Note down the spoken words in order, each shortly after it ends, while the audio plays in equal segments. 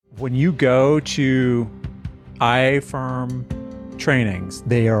When you go to iFirm trainings,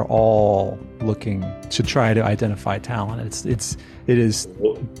 they are all looking to try to identify talent. It's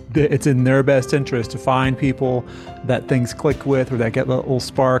in their best interest to find people that things click with, or that get a little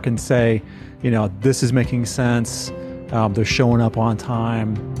spark and say, this is making sense. They're showing up on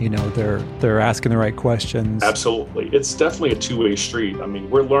time. They're asking the right questions. Absolutely. It's definitely a two-way street. I mean,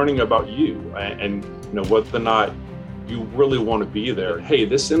 we're learning about you and whether or not you really want to be there. Hey,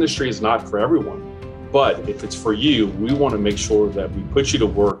 this industry is not for everyone, but if it's for you, we want to make sure that we put you to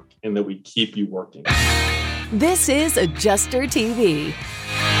work and that we keep you working. This is Adjuster TV.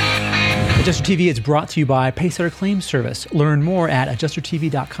 Adjuster TV is brought to you by Pacesetter Claims Service. Learn more at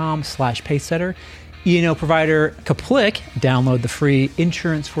adjustertv.com/pacesetter. E&O provider Kaplik. Download the free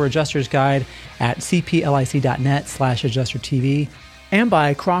Insurance for Adjusters guide at cplic.net/adjustertv. And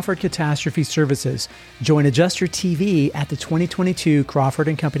by Crawford Catastrophe Services. Join Adjuster TV at the 2022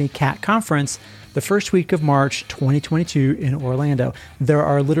 Crawford & Company CAT Conference the first week of March 2022 in Orlando. There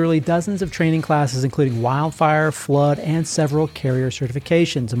are literally dozens of training classes, including wildfire, flood, and several carrier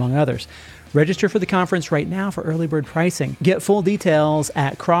certifications, among others. Register for the conference right now for early bird pricing. Get full details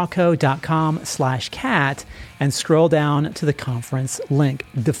at crawco.com/cat and scroll down to the conference link.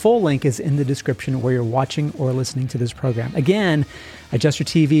 The full link is in the description where you're watching or listening to this program. Again, Adjuster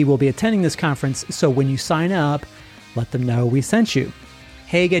TV will be attending this conference, so when you sign up, let them know we sent you.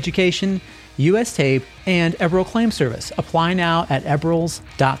 Hague Education, US Tape, and Eberl Claim Service. Apply now at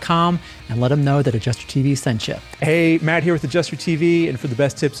eberls.com and let them know that Adjuster TV sent you. Hey, Matt here with Adjuster TV, and for the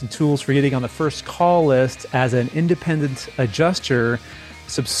best tips and tools for getting on the first call list as an independent adjuster,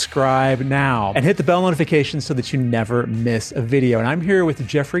 subscribe now and hit the bell notification so that you never miss a video. And I'm here with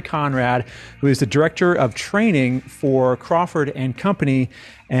Jeffrey Conrad, who is the Director of Training for Crawford & Company.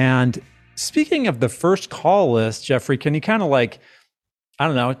 And speaking of the first call list, Jeffrey, can you kind of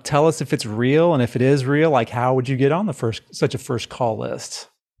tell us if it's real, and if it is real, how would you get on such a first call list?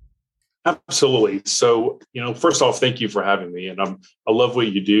 Absolutely. So, first off, thank you for having me. And I love what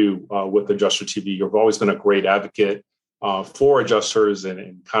you do with Adjuster TV. You've always been a great advocate for adjusters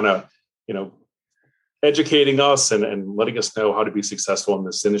and kind of, educating us and letting us know how to be successful in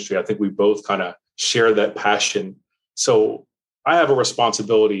this industry. I think we both kind of share that passion. So I have a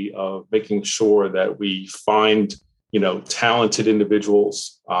responsibility of making sure that we find talented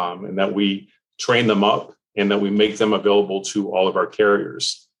individuals, and that we train them up and that we make them available to all of our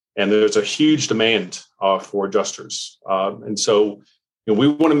carriers. And there's a huge demand for adjusters. And so we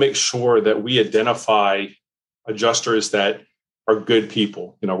want to make sure that we identify adjusters that are good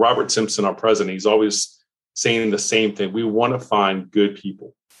people. Robert Simpson, our president, he's always saying the same thing. We want to find good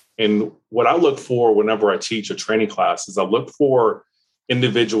people. And what I look for whenever I teach a training class is I look for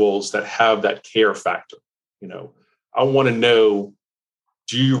individuals that have that care factor. I want to know,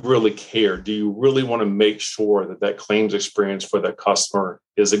 do you really care? Do you really want to make sure that claims experience for that customer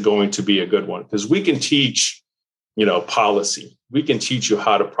is going to be a good one? Because we can teach, policy. We can teach you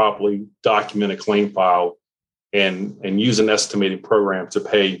how to properly document a claim file and use an estimating program to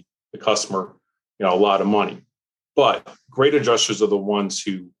pay the customer, a lot of money. But great adjusters are the ones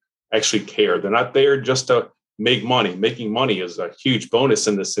who actually care. They're not there just to make money. Making money is a huge bonus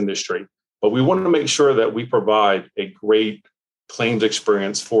in this industry. But we want to make sure that we provide a great claims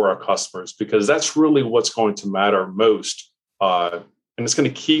experience for our customers, because that's really what's going to matter most. And it's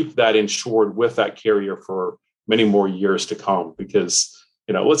going to keep that insured with that carrier for many more years to come. Because,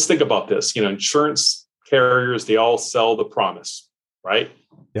 let's think about this. Insurance carriers, they all sell the promise, right?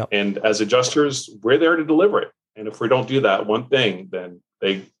 Yep. And as adjusters, we're there to deliver it. And if we don't do that one thing, then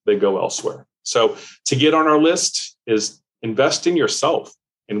they go elsewhere. So to get on our list is invest in yourself.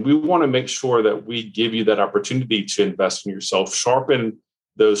 And we want to make sure that we give you that opportunity to invest in yourself, sharpen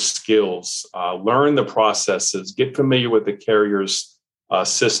those skills, learn the processes, get familiar with the carrier's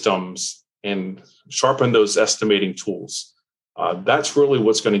systems, and sharpen those estimating tools. That's really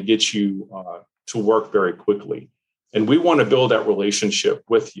what's going to get you to work very quickly. And we want to build that relationship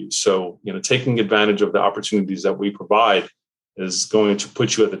with you. So, taking advantage of the opportunities that we provide is going to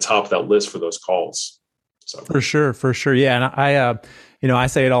put you at the top of that list for those calls. So. For sure. Yeah. And I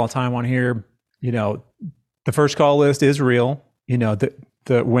say it all the time on here, the first call list is real. When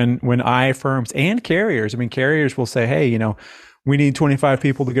iFirms and carriers, carriers will say, hey, we need 25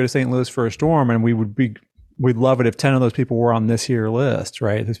 people to go to St. Louis for a storm. And we'd love it if 10 of those people were on this here list,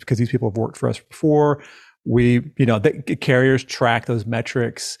 right? It's because these people have worked for us before. The carriers track those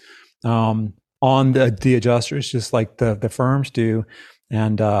metrics on the adjusters, just like the firms do.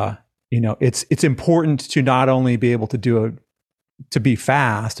 And, it's important to not only be able to be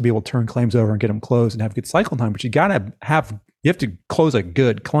fast, to be able to turn claims over and get them closed and have good cycle time, but you got to have you have to close a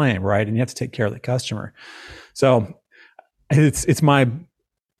good claim, right? And you have to take care of the customer. So it's my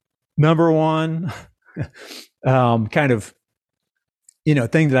number one kind of,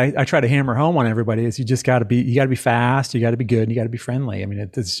 thing that I try to hammer home on everybody is you got to be fast, you got to be good, and you got to be friendly. I mean,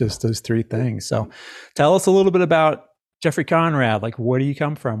 it's just those three things. So tell us a little bit about Jeffrey Conrad. Like, where do you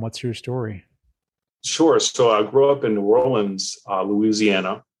come from? What's your story? Sure. So I grew up in New Orleans,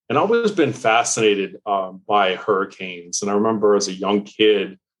 Louisiana, and I've always been fascinated by hurricanes. And I remember as a young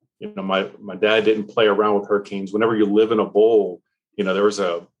kid, my dad didn't play around with hurricanes. Whenever you live in a bowl,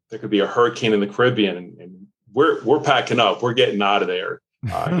 there could be a hurricane in the Caribbean, and we're packing up, we're getting out of there.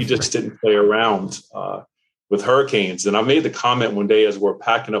 He just didn't play around with hurricanes. And I made the comment one day as we're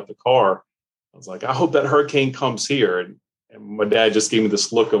packing up the car, I was like, I hope that hurricane comes here. And my dad just gave me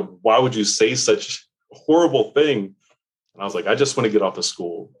this look of, why would you say such a horrible thing? And I was like, I just want to get off of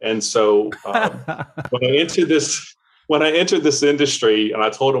school. And so when I entered this industry and I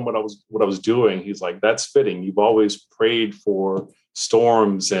told him what I was doing, he's like, that's fitting. You've always prayed for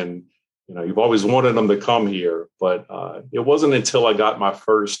storms and you've always wanted them to come here. But it wasn't until I got my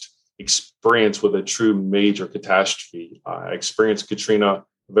first experience with a true major catastrophe. I experienced Katrina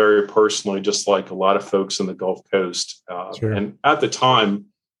very personally, just like a lot of folks in the Gulf Coast. Sure. And at the time,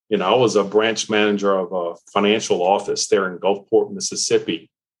 I was a branch manager of a financial office there in Gulfport, Mississippi,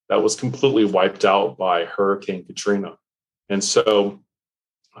 that was completely wiped out by Hurricane Katrina. And so,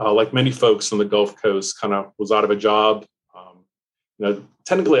 like many folks on the Gulf Coast, kind of was out of a job.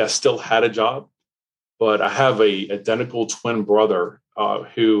 Technically, I still had a job, but I have a identical twin brother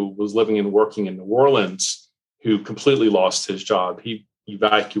who was living and working in New Orleans, who completely lost his job. He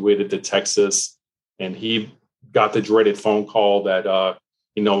evacuated to Texas, and he got the dreaded phone call that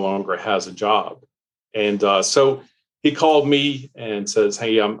he no longer has a job. And so he called me and says,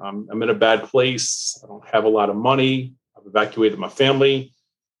 "Hey, I'm in a bad place. I don't have a lot of money. I've evacuated my family.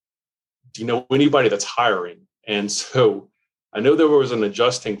 Do you know anybody that's hiring?" And so I know there was an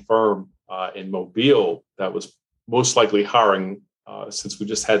adjusting firm in Mobile that was most likely hiring since we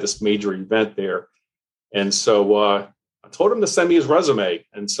just had this major event there. And so I told him to send me his resume.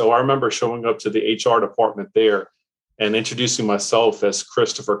 And so I remember showing up to the HR department there and introducing myself as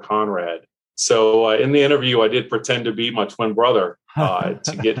Christopher Conrad. So in the interview, I did pretend to be my twin brother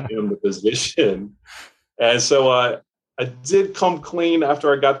to get him the position. And so I did come clean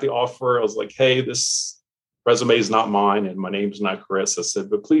after I got the offer. I was like, hey, this resume is not mine and my name's not Chris. I said,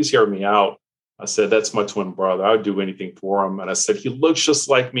 but please hear me out. I said, that's my twin brother. I would do anything for him. And I said, he looks just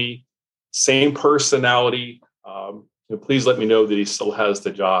like me, same personality. Please let me know that he still has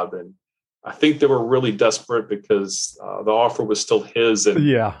the job. And I think they were really desperate because the offer was still his. And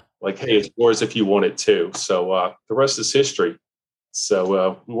like, hey, it's yours if you want it too. So the rest is history.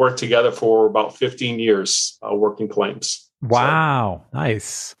 So we worked together for about 15 years working claims. Wow. So,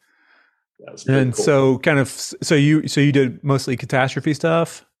 nice. And cool. So you did mostly catastrophe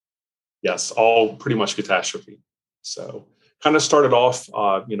stuff? Yes, all pretty much catastrophe. So kind of started off,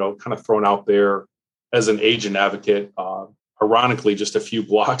 kind of thrown out there as an agent advocate, ironically, just a few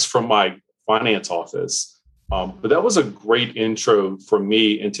blocks from my finance office. But that was a great intro for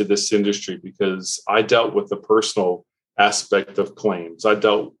me into this industry because I dealt with the personal aspect of claims. I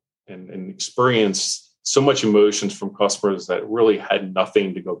dealt and experienced so much emotions from customers that really had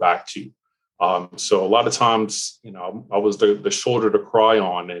nothing to go back to. So a lot of times, I was the shoulder to cry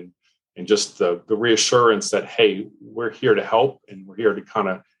on and just the reassurance that, hey, we're here to help and we're here to kind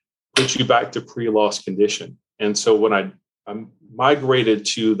of put you back to pre-loss condition. And so when I migrated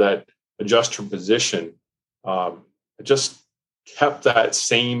to that adjuster position, I just kept that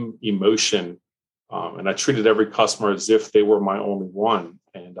same emotion and I treated every customer as if they were my only one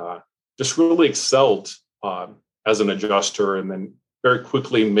and just really excelled as an adjuster and then very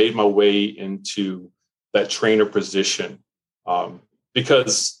quickly made my way into that trainer position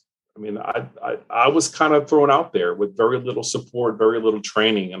because I was kind of thrown out there with very little support, very little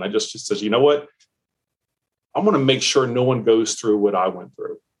training. And I just said, you know what? I want to make sure no one goes through what I went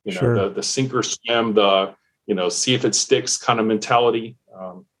through. Sure. The sink or swim, see if it sticks kind of mentality.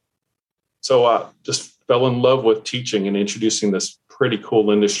 So I just fell in love with teaching and introducing this pretty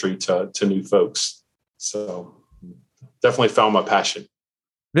cool industry to new folks. So definitely found my passion.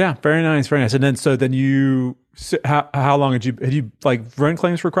 Yeah, very nice, very nice. And then how long had you like run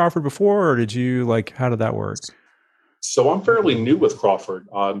claims for Crawford before, or did you how did that work? So I'm fairly new with Crawford.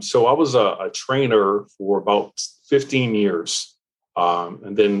 So I was a trainer for about 15 years,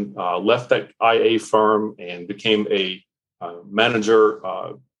 and then left that IA firm and became a manager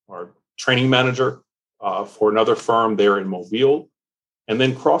or training manager for another firm there in Mobile. And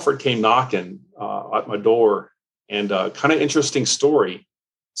then Crawford came knocking at my door. And kind of interesting story.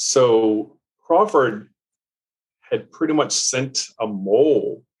 So Crawford had pretty much sent a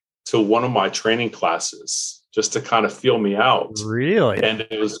mole to one of my training classes just to kind of feel me out. Really? And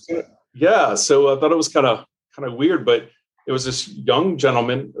it was, yeah. So I thought it was kind of weird, but it was this young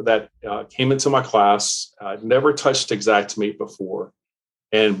gentleman that came into my class, never touched Xactimate before,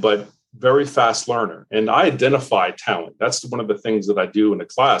 but very fast learner. And I identify talent. That's one of the things that I do in the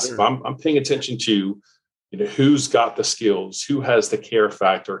class. If I'm paying attention to, who's got the skills, who has the care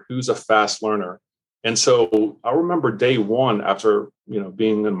factor, who's a fast learner. And so I remember day one after,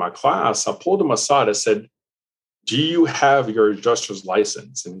 being in my class, I pulled him aside. I said, "Do you have your adjuster's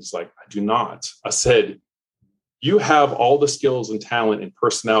license?" And he's like, "I do not." I said, "You have all the skills and talent and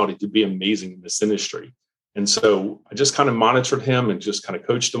personality to be amazing in this industry." And so I just kind of monitored him and just kind of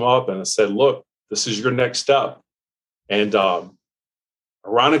coached him up. And I said, "Look, this is your next step." And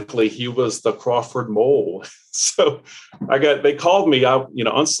ironically, he was the Crawford mole. So they called me out,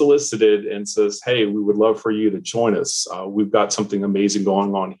 unsolicited, and says, "Hey, we would love for you to join us. We've got something amazing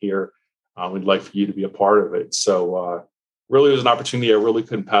going on here. We'd like for you to be a part of it." So really, it was an opportunity I really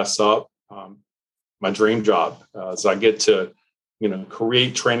couldn't pass up. My dream job. So I get to,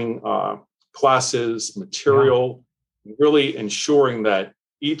 create training classes, material, really ensuring that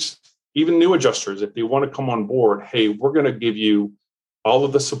even new adjusters, if they want to come on board, hey, we're going to give you all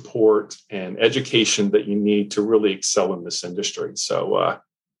of the support and education that you need to really excel in this industry. So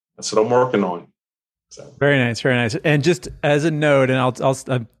that's what I'm working on. So. Very nice, very nice. And just as a note, and I'll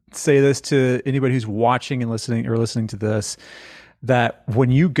say this to anybody who's watching and listening to this, that when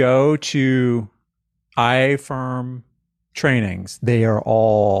you go to iFirm trainings, they are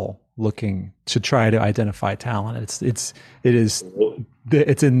all looking to try to identify talent. It's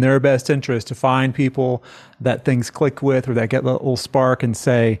in their best interest to find people that things click with, or that get a little spark and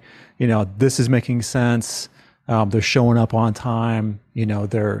say, this is making sense. They're showing up on time.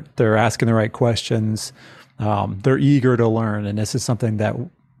 They're asking the right questions. They're eager to learn, and this is something that,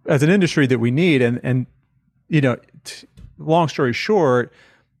 as an industry, that we need. And long story short,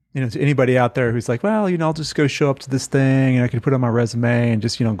 to anybody out there who's like, well, I'll just go show up to this thing and I can put it on my resume and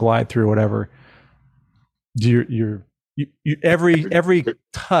just, glide through whatever. Every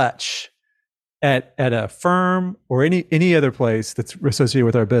touch at a firm or any other place that's associated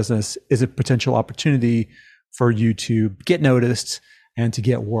with our business is a potential opportunity for you to get noticed and to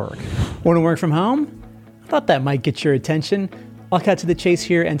get work. Want to work from home? I thought that might get your attention. I'll cut to the chase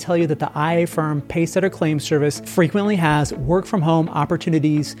here and tell you that the iFirm Pacesetter Claims Service frequently has work from home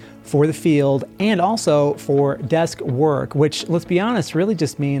opportunities for the field and also for desk work, which, let's be honest, really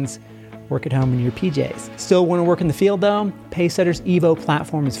just means work at home in your PJs. Still want to work in the field though? Pacesetter's Evo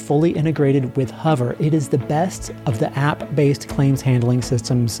platform is fully integrated with Hover. It is the best of the app-based claims handling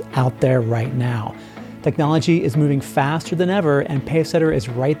systems out there right now. Technology is moving faster than ever, and Pacesetter is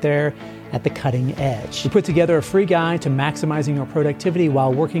right there at the cutting edge. We put together a free guide to maximizing your productivity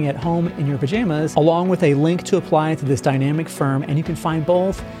while working at home in your pajamas, along with a link to apply to this dynamic firm, and you can find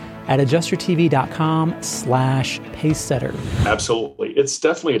both at adjustertv.com/Pacesetter. Absolutely. It's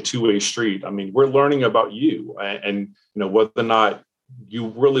definitely a two-way street. I mean, we're learning about you and whether or not you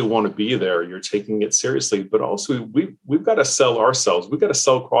really want to be there, you're taking it seriously, but also we've got to sell ourselves. We've got to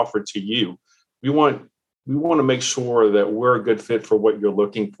sell Crawford to you. We want to make sure that we're a good fit for what you're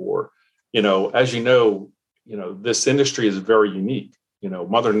looking for. As this industry is very unique.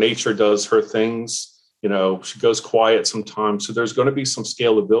 Mother Nature does her things. She goes quiet sometimes. So there's going to be some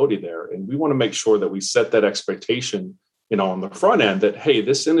scalability there. And we want to make sure that we set that expectation, on the front end that, hey,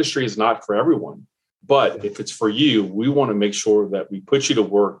 this industry is not for everyone. But if it's for you, we want to make sure that we put you to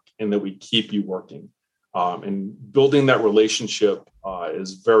work and that we keep you working. And building that relationship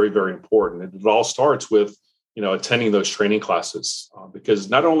is very, very important. And it all starts with, attending those training classes because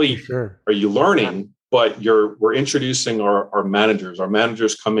not only are you learning, but we're introducing our managers. Our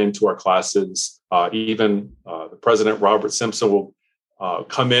managers come into our classes. Even the president, Robert Simpson, will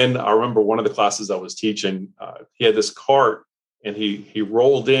come in. I remember one of the classes I was teaching, he had this cart and he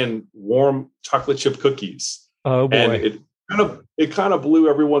rolled in warm chocolate chip cookies. Oh boy. And it kind of blew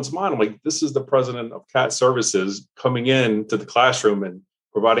everyone's mind. I'm like, this is the president of CAT Services coming in to the classroom and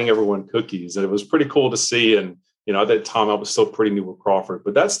providing everyone cookies. And it was pretty cool to see. And, at that time I was still pretty new with Crawford,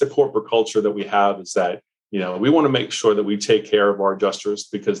 but that's the corporate culture that we have, is that, we want to make sure that we take care of our adjusters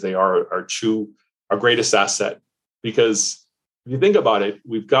because they are our greatest asset. Because if you think about it,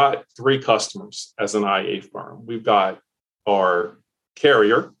 we've got three customers as an IA firm. We've got our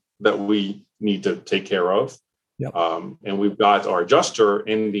carrier that we need to take care of. Yep. And we've got our adjuster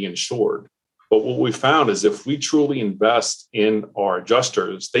and the insured. But what we found is if we truly invest in our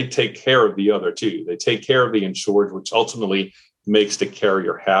adjusters, they take care of the other two. They take care of the insured, which ultimately makes the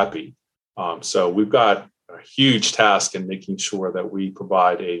carrier happy. So we've got a huge task in making sure that we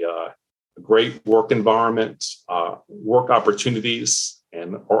provide a great work environment, work opportunities,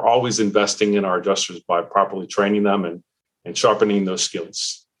 and are always investing in our adjusters by properly training them and sharpening those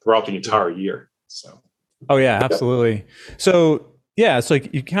skills throughout the entire year. So, oh yeah, absolutely. So yeah, so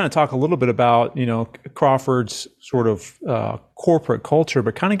you kind of talk a little bit about, Crawford's sort of corporate culture,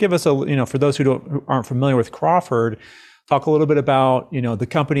 but kind of give us for those who aren't familiar with Crawford, talk a little bit about, the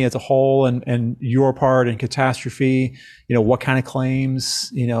company as a whole and your part in catastrophe, what kind of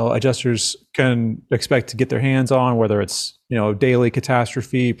claims, adjusters can expect to get their hands on, whether it's, daily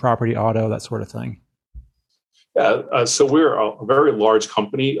catastrophe, property, auto, that sort of thing. Yeah, so we're a very large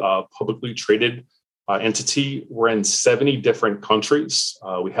company, publicly traded entity. We're in 70 different countries.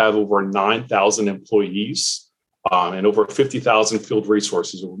 We have over 9,000 employees and over 50,000 field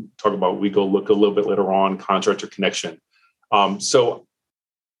resources. We'll talk about We Go Look a little bit later on, Contractor Connection. So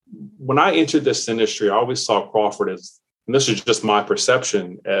when I entered this industry, I always saw Crawford as, and this is just my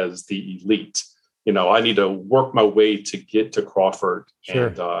perception, as the elite. I need to work my way to get to Crawford. Sure.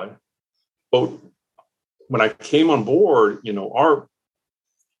 And but when I came on board,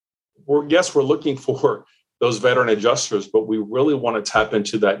 we're looking for those veteran adjusters, but we really want to tap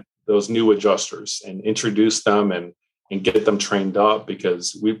into those new adjusters and introduce them and get them trained up,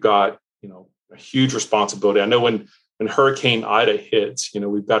 because we've got, a huge responsibility. I know when Hurricane Ida hits,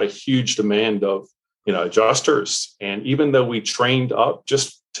 we've got a huge demand of, adjusters. And even though we trained up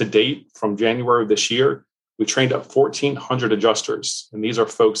just to date from January of this year, we trained up 1,400 adjusters. And these are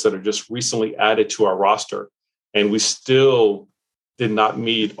folks that are just recently added to our roster. And we still did not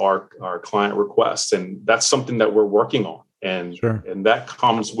meet our client requests. And that's something that we're working on. And, sure. And that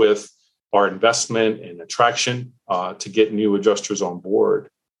comes with our investment and attraction to get new adjusters on board.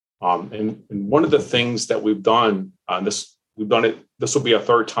 And one of the things that we've done, this will be our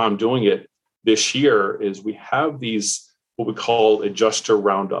third time doing it this year, is we have these what we call adjuster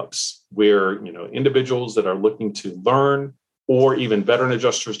roundups, where individuals that are looking to learn, or even veteran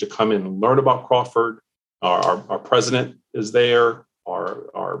adjusters to come in and learn about Crawford. Our president is there.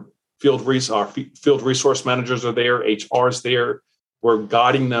 Our field resource managers are there. HR is there. We're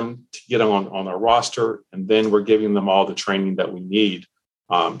guiding them to get on our roster, and then we're giving them all the training that we need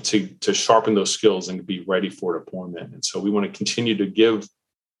to sharpen those skills and be ready for deployment. And so we want to continue to give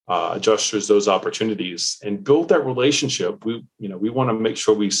adjusters those opportunities and build that relationship. We want to make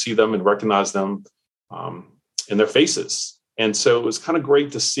sure we see them and recognize them in their faces. And so it was kind of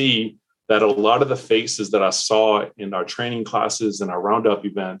great to see that a lot of the faces that I saw in our training classes and our roundup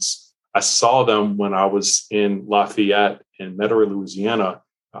events, I saw them when I was in Lafayette in Metairie, Louisiana,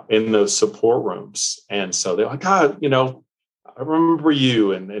 in those support rooms. And so they're like, God, I remember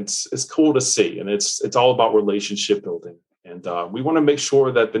you, and it's cool to see. And it's all about relationship building. And we want to make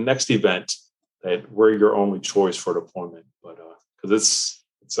sure that the next event, that we're your only choice for deployment. But because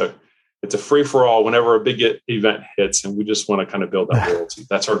it's a free for all whenever a big event hits, and we just want to kind of build that loyalty.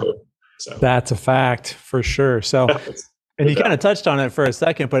 That's our goal. So that's a fact for sure. So, and you kind of touched on it for a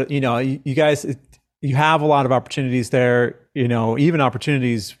second, but you guys, you have a lot of opportunities there. Even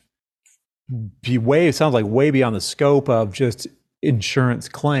opportunities it sounds like way beyond the scope of just insurance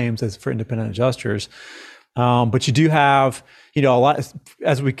claims as for independent adjusters. But you do have, a lot,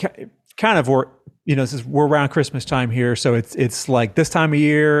 as we kind of were, we're around Christmas time here. So it's like this time of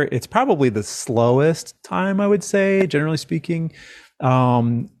year, it's probably the slowest time, I would say, generally speaking.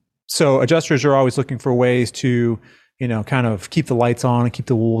 So adjusters are always looking for ways to, kind of keep the lights on and keep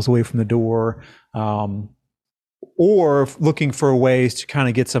the wolves away from the door, or looking for ways to kind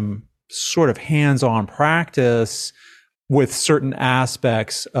of get some sort of hands-on practice with certain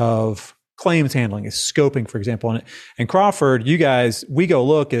aspects of claims handling, is scoping, for example. And Crawford, you guys, We Go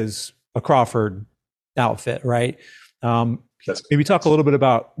Look is a Crawford outfit, right? Maybe talk a little bit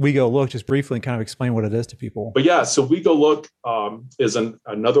about We Go Look just briefly and kind of explain what it is to people. But yeah, so We Go Look is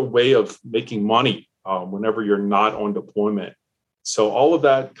another way of making money whenever you're not on deployment. So all of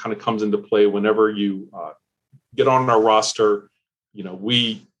that kind of comes into play whenever you get on our roster.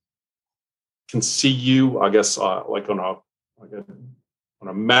 We can see you, I guess, like on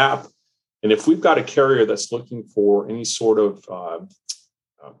a map. And if we've got a carrier that's looking for any sort of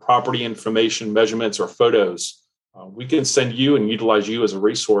property information, measurements, or photos, we can send you and utilize you as a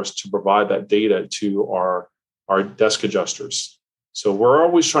resource to provide that data to our desk adjusters. So we're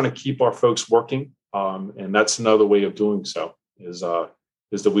always trying to keep our folks working, and that's another way of doing so is the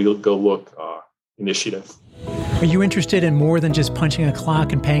We Go Look initiative. Are you interested in more than just punching a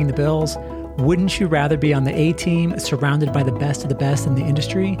clock and paying the bills? Wouldn't you rather be on the A team, surrounded by the best of the best in the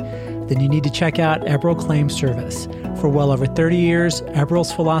industry? Then you need to check out Eberl Claims Service. For well over 30 years,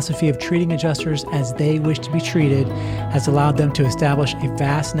 Eberl's philosophy of treating adjusters as they wish to be treated has allowed them to establish a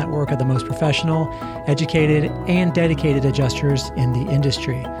vast network of the most professional, educated, and dedicated adjusters in the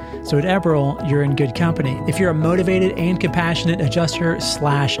industry. So at Eberl, you're in good company. If you're a motivated and compassionate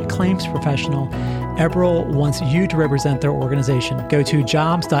adjuster/claims professional, Eberl wants you to represent their organization. Go to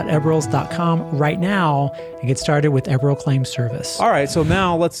jobs.eberls.com right now and get started with Eberl Claims Service. All right, so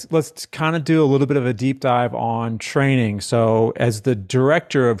now let's kind of do a little bit of a deep dive on training. So as the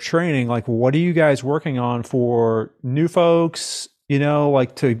director of training, like what are you guys working on for new folks,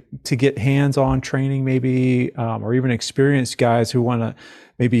 like to get hands-on training maybe, or even experienced guys who want to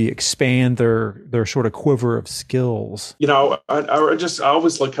maybe expand their sort of quiver of skills? I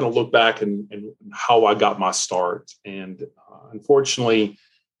always kind of look back and how I got my start. And unfortunately,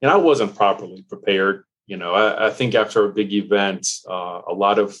 I wasn't properly prepared. I think after a big event, a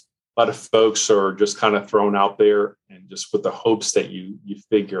lot of folks are just kind of thrown out there and just with the hopes that you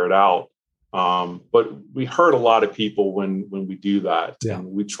figure it out. But we hurt a lot of people when we do that. Yeah.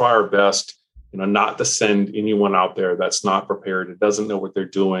 And we try our best, not to send anyone out there that's not prepared, that doesn't know what they're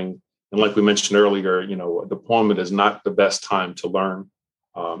doing. And like we mentioned earlier, deployment is not the best time to learn.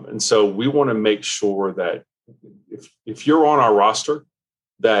 And so we want to make sure that if you're on our roster,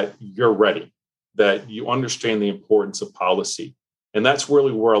 that you're ready, that you understand the importance of policy. And that's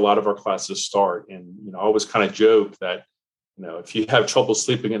really where a lot of our classes start. And, I always kind of joke that, if you have trouble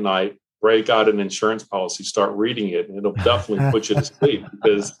sleeping at night, break out an insurance policy, start reading it, and it'll definitely put you to sleep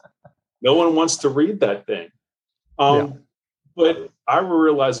because no one wants to read that thing. But I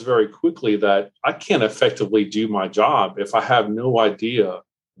realized very quickly that I can't effectively do my job if I have no idea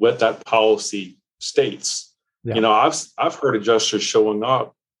what that policy states. Yeah. I've heard adjusters showing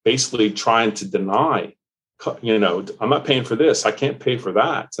up basically trying to deny, I'm not paying for this, I can't pay for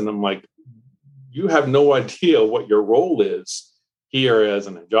that. And I'm like, you have no idea what your role is here as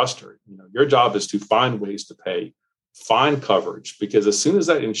an adjuster. Your job is to find ways to pay, find coverage, because as soon as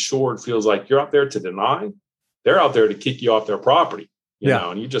that insured feels like you're out there to deny, they're out there to kick you off their property,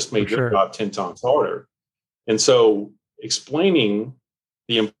 and you just made your job 10 times harder. And so explaining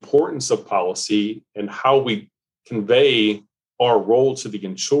the importance of policy and how we convey our role to the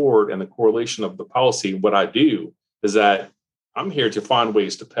insured and the correlation of the policy, what I do is that I'm here to find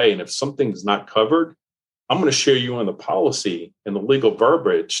ways to pay. And if something's not covered, I'm going to share you on the policy and the legal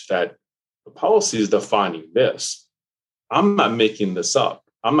verbiage that the policy is defining this. I'm not making this up.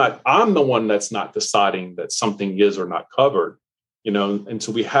 I'm the one that's not deciding that something is or not covered, and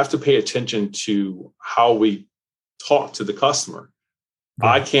so we have to pay attention to how we talk to the customer.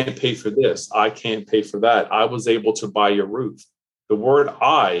 I can't pay for this. I can't pay for that. I was able to buy your roof. The word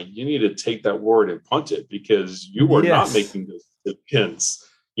you need to take that word and punt it because you were not making the pins,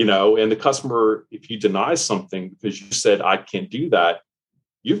 and the customer, if you deny something because you said, I can't do that,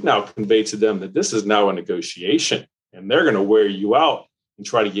 you've now conveyed to them that this is now a negotiation and they're going to wear you out and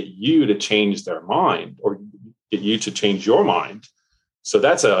try to get you to change their mind or get you to change your mind. So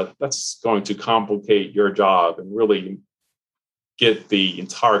that's going to complicate your job and really get the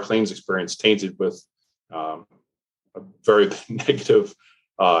entire claims experience tainted with a very negative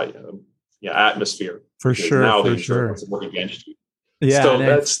atmosphere. For sure. Now the insurance is working against you. Yeah, so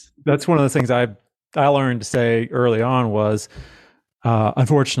that's one of the things I learned to say early on was,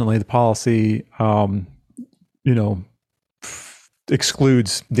 unfortunately, the policy,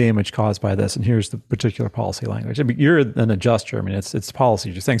 excludes damage caused by this. And here's the particular policy language. I mean, you're an adjuster. I mean, it's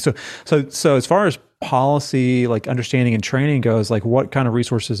policy you're saying. So as far as policy, like understanding and training goes, like what kind of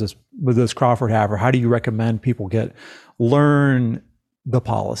resources does Crawford have, or how do you recommend people learn the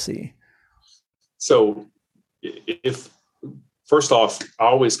policy? So first off, I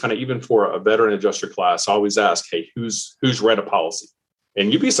always kind of, even for a veteran adjuster class, I always ask, hey, who's read a policy?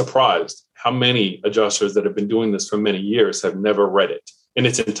 And you'd be surprised how many adjusters that have been doing this for many years have never read it in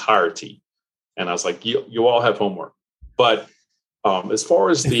its entirety. And I was like, you all have homework. But as far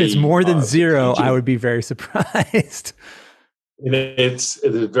as if it's more than zero, I would be very surprised. And there's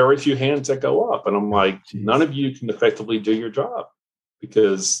very few hands that go up. And I'm like, none of you can effectively do your job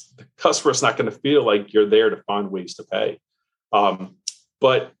because the customer's not going to feel like you're there to find ways to pay.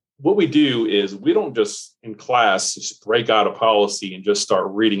 But what we do is we don't just in class just break out a policy and just start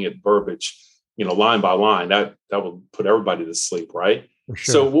reading it verbiage, line by line. That will put everybody to sleep, right? For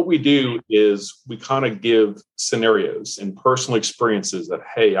sure. So what we do is we kind of give scenarios and personal experiences that,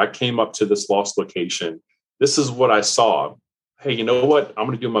 hey, I came up to this lost location. This is what I saw. Hey, you know what? I'm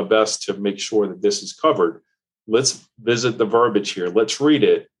going to do my best to make sure that this is covered. Let's visit the verbiage here. Let's read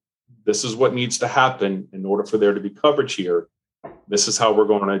it. this is what needs to happen in order for there to be coverage here. This is how we're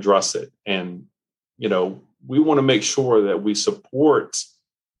going to address it. And, we want to make sure that we support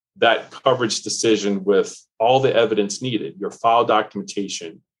that coverage decision with all the evidence needed, your file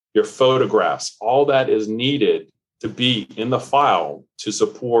documentation, your photographs, all that is needed to be in the file to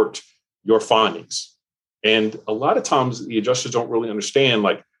support your findings. And a lot of times the adjusters don't really understand,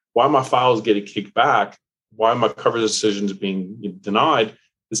 like, why my file is getting kicked back, why my coverage decisions being denied.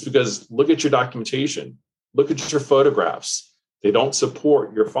 It's because look at your documentation, look at your photographs. They don't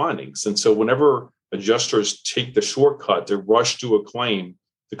support your findings. And so whenever adjusters take the shortcut to rush to a claim,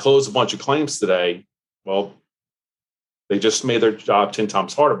 to close a bunch of claims today, well, they just made their job 10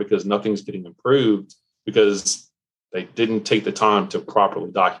 times harder because nothing's getting improved because they didn't take the time to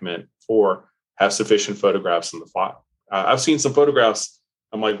properly document or have sufficient photographs in the file. I've seen some photographs.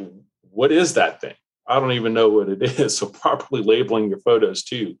 I'm like, what is that thing? I don't even know what it is. So properly labeling your photos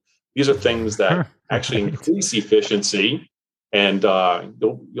too. These are things that actually increase efficiency. And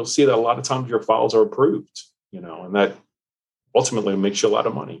you'll see that a lot of times your files are approved, and that ultimately makes you a lot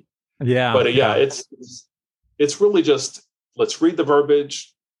of money. Yeah. But it's really just, let's read the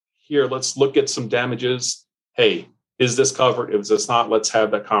verbiage here. Let's look at some damages. Hey, is this covered? If it's not, let's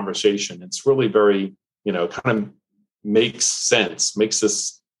have that conversation. It's really very, kind of makes sense, makes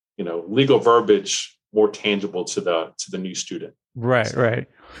this, legal verbiage more tangible to the new student. Right. Right.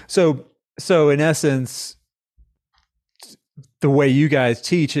 So in essence, the way you guys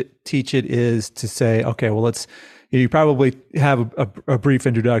teach it is to say, okay, well, you probably have a brief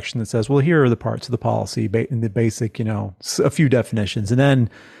introduction that says, well, here are the parts of the policy in the basic, a few definitions. And then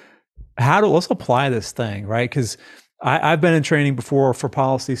let's apply this thing, right? Because I've been in training before for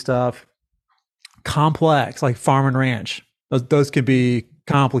policy stuff, complex, like farm and ranch. Those can be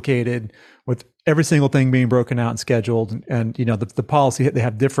complicated with every single thing being broken out and scheduled. And the policy, they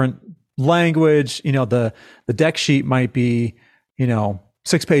have different language. The deck sheet might be,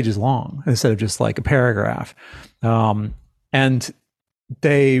 6 pages long instead of just like a paragraph. And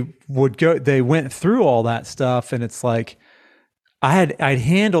they went through all that stuff, and it's like, I'd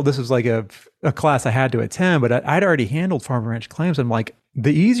handled, this was like a class I had to attend, but I'd already handled farm and ranch claims. I'm like,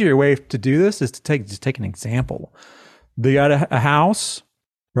 the easier way to do this is to take an example. You got a house,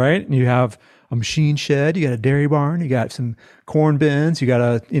 right? And you have a machine shed, you got a dairy barn, you got some corn bins, you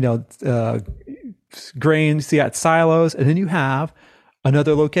got grains, you got silos, and then you have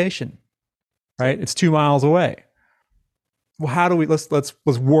another location, right? It's 2 miles away. Well, how do we, let's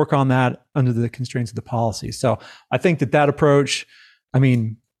work on that under the constraints of the policy. So I think that approach,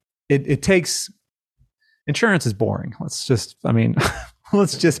 it takes, insurance is boring. Let's just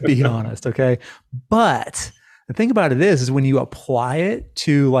be honest. Okay. But the thing about it is when you apply it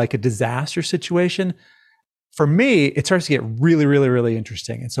to like a disaster situation, for me, it starts to get really, really, really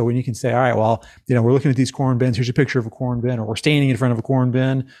interesting. And so when you can say, all right, well, we're looking at these corn bins, here's a picture of a corn bin, or we're standing in front of a corn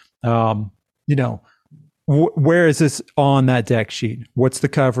bin, where is this on that deck sheet? What's the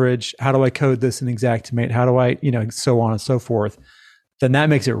coverage? How do I code this in Xactimate? How do I, so on and so forth. Then that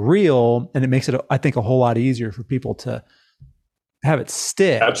makes it real, and it makes it, I think, a whole lot easier for people to have it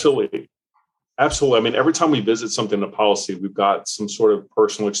stick. Absolutely. Absolutely. Every time we visit something in a policy, we've got some sort of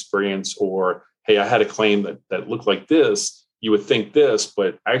personal experience, or, hey, I had a claim that looked like this. You would think this,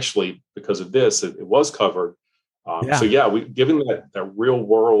 but actually, because of this, it was covered. So we given that real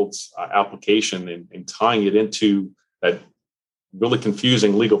world application and tying it into that really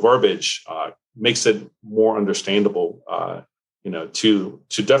confusing legal verbiage makes it more understandable, to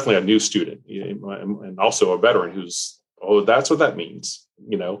definitely a new student and also a veteran who's, oh, that's what that means,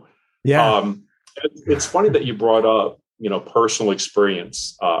 Yeah. It's funny that you brought up, personal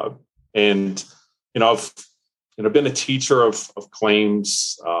experience, and I've been a teacher of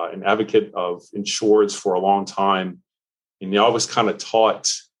claims, an advocate of insureds for a long time. And I always kind of taught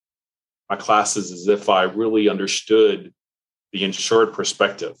my classes as if I really understood the insured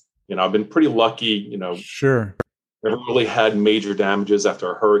perspective. I've been pretty lucky, Sure. Never really had major damages after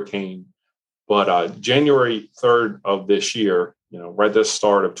a hurricane. But January 3rd of this year, right at the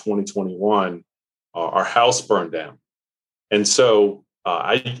start of 2021, our house burned down. And so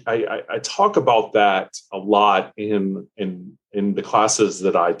I talk about that a lot in the classes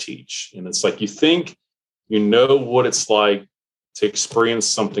that I teach. And it's like, you think what it's like to experience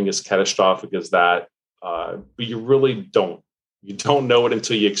something as catastrophic as that, but you really don't. You don't know it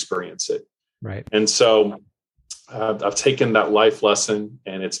until you experience it. Right. And so I've taken that life lesson,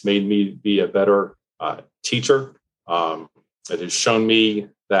 and it's made me be a better teacher. It has shown me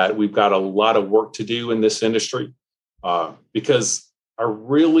that we've got a lot of work to do in this industry, because I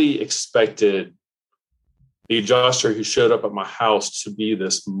really expected the adjuster who showed up at my house to be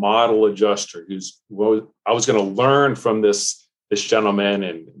this model adjuster I was going to learn from this gentleman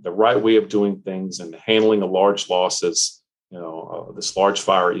and the right way of doing things and handling a large losses, this large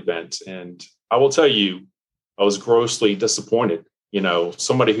fire event. And I will tell you, I was grossly disappointed.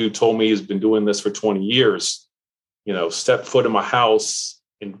 Somebody who told me he's been doing this for 20 years, stepped foot in my house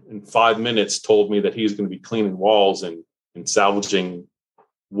in 5 minutes, told me that he's going to be cleaning walls and salvaging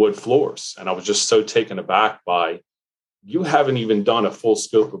wood floors. And I was just so taken aback by, you haven't even done a full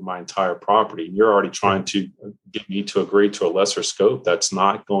scope of my entire property. And you're already trying to get me to agree to a lesser scope. That's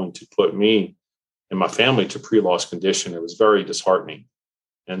not going to put me and my family to pre-loss condition. It was very disheartening.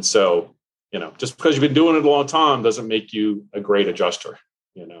 And so, just because you've been doing it a long time doesn't make you a great adjuster,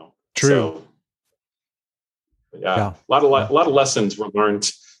 True. So, yeah. A lot of lessons were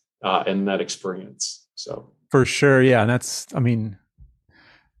learned in that experience. So for sure. Yeah. And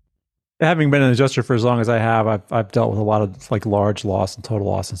having been an adjuster for as long as I have, I've dealt with a lot of like large loss and total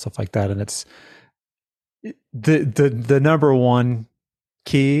loss and stuff like that. And it's the number one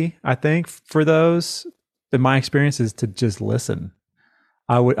key, I think, for those, in my experience, is to just listen.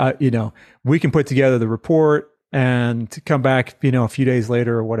 We can put together the report and to come back, a few days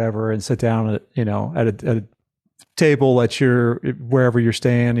later or whatever, and sit down at a table at wherever you're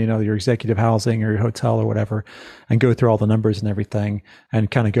staying, your executive housing or your hotel or whatever, and go through all the numbers and everything and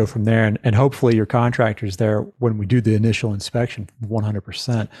kind of go from there. And hopefully your contractor's there when we do the initial inspection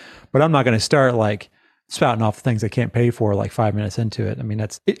 100%. But I'm not going to start like spouting off things I can't pay for like 5 minutes into it. I mean,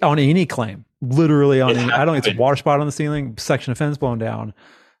 that's on any claim, literally I don't get a water spot on the ceiling, section of fence blown down.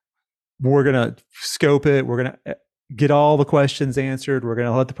 We're going to scope it. We're going to get all the questions answered. We're going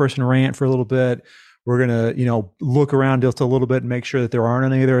to let the person rant for a little bit. We're going to, look around just a little bit and make sure that there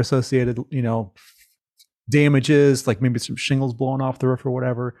aren't any other associated, damages, like maybe some shingles blowing off the roof or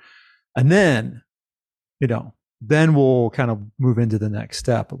whatever. And then, then we'll kind of move into the next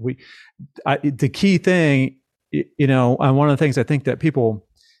step. The key thing, and one of the things I think that people,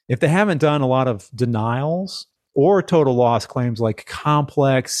 if they haven't done a lot of denials or total loss claims, like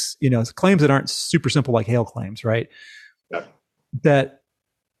complex, claims that aren't super simple, like hail claims, right? Yeah. That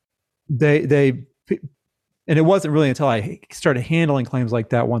they and it wasn't really until I started handling claims like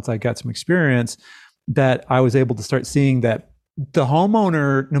that, once I got some experience, that I was able to start seeing that the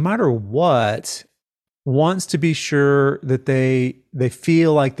homeowner, no matter what, wants to be sure that they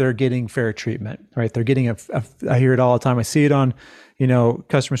feel like they're getting fair treatment, right? They're getting I hear it all the time. I see it on,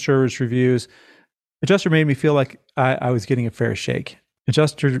 customer service reviews. Adjuster made me feel like I was getting a fair shake.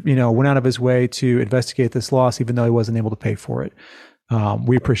 Adjuster, went out of his way to investigate this loss, even though he wasn't able to pay for it.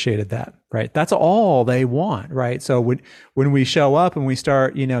 We appreciated that, right? That's all they want, right? So when we show up and we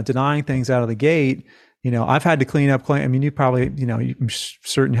start, denying things out of the gate, I've had to clean up claims. I mean, you probably, I'm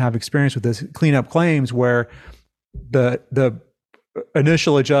certain have experience with this, clean up claims where the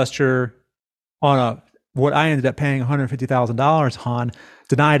initial adjuster on what I ended up paying $150,000 on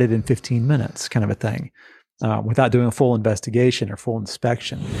denied it in 15 minutes, kind of a thing. Without doing a full investigation or full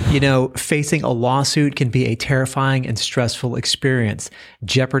inspection. Facing a lawsuit can be a terrifying and stressful experience,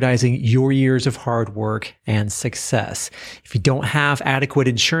 jeopardizing your years of hard work and success. If you don't have adequate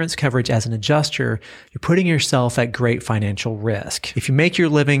insurance coverage as an adjuster, you're putting yourself at great financial risk. If you make your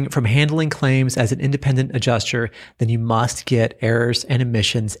living from handling claims as an independent adjuster, then you must get errors and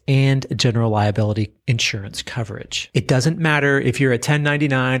omissions and general liability insurance coverage. It doesn't matter if you're a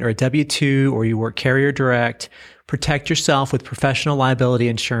 1099 or a W-2 or you work carrier direct. Protect yourself with professional liability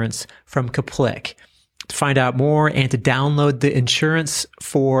insurance from Kaplik. To find out more and to download the Insurance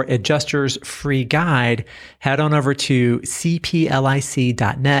for Adjusters free guide, head on over to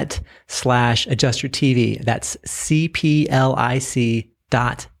cplic.net/adjustertv. That's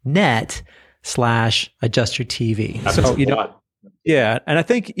cplic.net/adjustertv. So, yeah. And I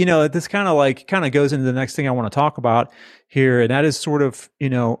think, this kind of goes into the next thing I want to talk about here. And that is sort of,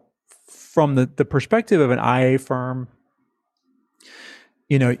 from the perspective of an IA firm,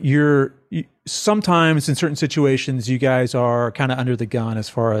 sometimes in certain situations, you guys are kind of under the gun as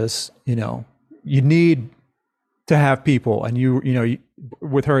far as, you need to have people. And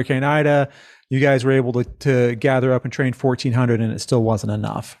with Hurricane Ida, you guys were able to gather up and train 1,400 and it still wasn't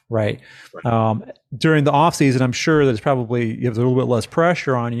enough, right? During the off season, I'm sure there's probably, you have a little bit less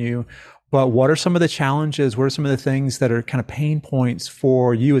pressure on you. But what are some of the challenges? What are some of the things that are kind of pain points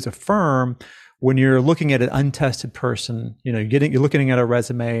for you as a firm when you're looking at an untested person? You're looking at a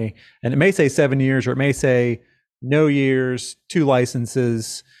resume and it may say 7 years or it may say no years, 2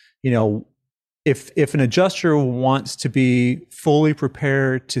 licenses. If an adjuster wants to be fully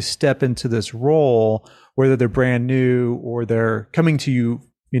prepared to step into this role, whether they're brand new or they're coming to you,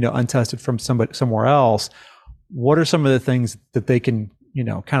 untested from somewhere else, what are some of the things that they can,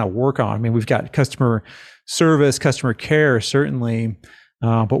 kind of work on? I mean, we've got customer service, customer care, certainly,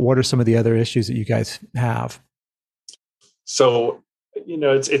 but what are some of the other issues that you guys have? So,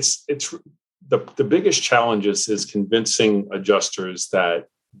 it's the biggest challenges is convincing adjusters that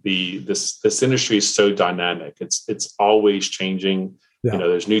this industry is so dynamic. It's always changing. Yeah.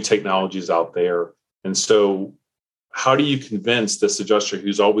 There's new technologies out there. And so how do you convince this adjuster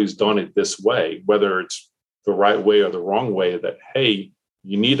who's always done it this way, whether it's the right way or the wrong way, that, hey,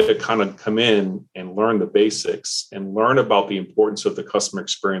 you need to kind of come in and learn the basics and learn about the importance of the customer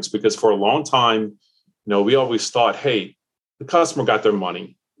experience? Because for a long time, we always thought, hey, the customer got their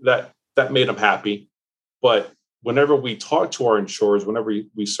money. That made them happy. But whenever we talked to our insurers, whenever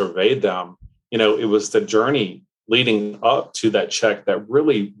we surveyed them, it was the journey leading up to that check that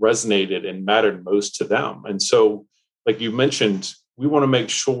really resonated and mattered most to them. And so, like you mentioned, we want to make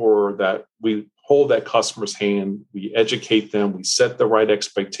sure that we hold that customer's hand, we educate them, we set the right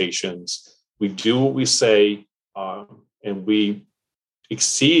expectations, we do what we say, and we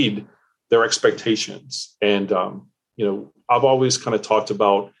exceed their expectations. And, I've always kind of talked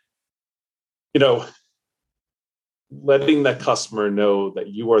about, letting that customer know that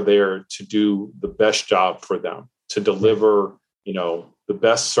you are there to do the best job for them, to deliver, the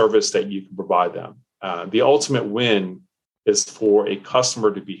best service that you can provide them. The ultimate win is for a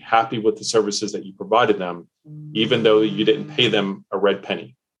customer to be happy with the services that you provided them, even though you didn't pay them a red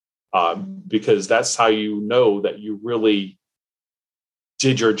penny, because that's how you know that you really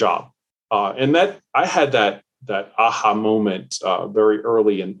did your job. And that I had that aha moment very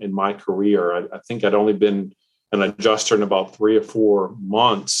early in my career. I think I'd only been an adjuster in about 3 or 4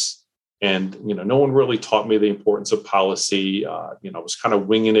 months. And, no one really taught me the importance of policy. I was kind of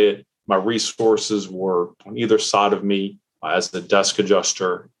winging it. My resources were on either side of me as the desk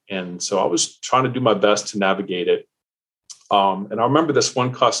adjuster. And so I was trying to do my best to navigate it. And I remember this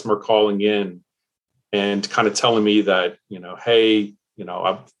one customer calling in and kind of telling me that, hey,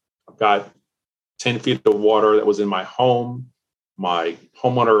 I've got 10 feet of water that was in my home. My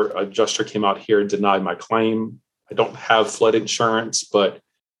homeowner adjuster came out here and denied my claim. I don't have flood insurance, but,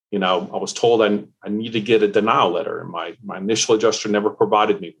 I was told I need to get a denial letter, and my initial adjuster never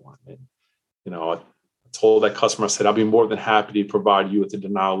provided me one. And, I told that customer, I said, I'll be more than happy to provide you with a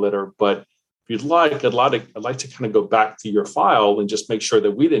denial letter. But if you'd like, I'd like to kind of go back to your file and just make sure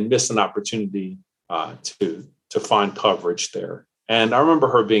that we didn't miss an opportunity to find coverage there. And I remember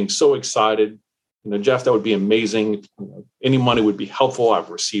her being so excited. Jeff, that would be amazing. Any money would be helpful. I've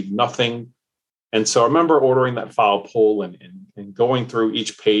received nothing. And so I remember ordering that file pull and going through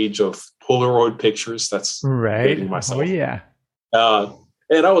each page of Polaroid pictures. That's right. Myself. Oh, yeah.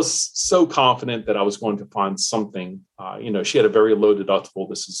 And I was so confident that I was going to find something. She had a very low deductible.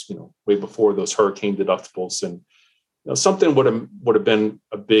 This is, way before those hurricane deductibles. And something would have been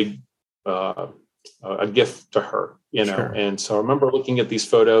a big a gift to her, Sure. And so I remember looking at these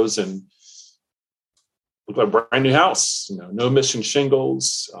photos and looked like a brand new house, no missing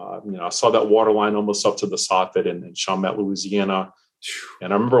shingles. I saw that water line almost up to the soffit in Chalmette, Louisiana.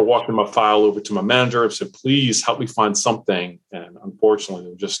 And I remember walking my file over to my manager and said, please help me find something. And unfortunately,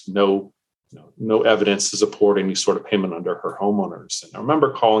 there was just no evidence to support any sort of payment under her homeowners. And I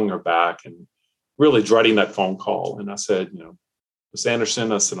remember calling her back and really dreading that phone call. And I said, Ms.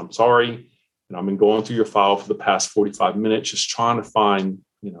 Anderson, I said, I'm sorry. I've been going through your file for the past 45 minutes, just trying to find,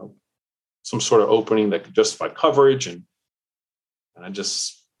 some sort of opening that could justify coverage. And I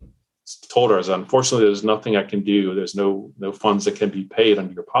just told her, unfortunately, there's nothing I can do. There's no funds that can be paid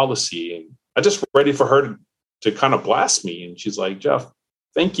under your policy. And I just ready for her to kind of blast me. And she's like, Jeff,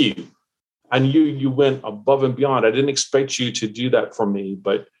 thank you. I knew you went above and beyond. I didn't expect you to do that for me,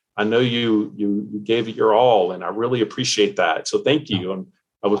 but I know you gave it your all. And I really appreciate that. So thank you. And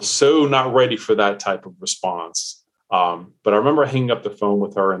I was so not ready for that type of response. But I remember hanging up the phone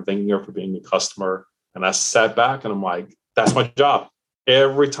with her and thanking her for being a customer. And I sat back and I'm like, that's my job.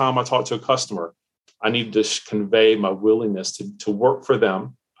 Every time I talk to a customer, I need to convey my willingness to work for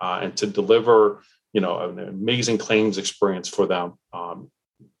them and to deliver, an amazing claims experience for them,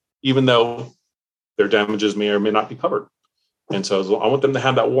 even though their damages may or may not be covered. And so I want them to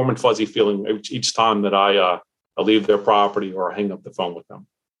have that warm and fuzzy feeling each time that I leave their property or I hang up the phone with them.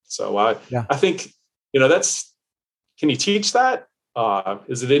 So I think, can you teach that?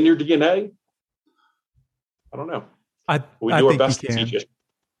 Is it in your DNA? I don't know. We do our best to teach it.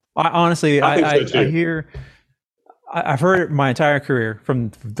 Honestly, I hear, I've heard it my entire career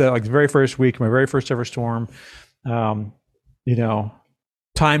from the very first week, my very first ever storm. Time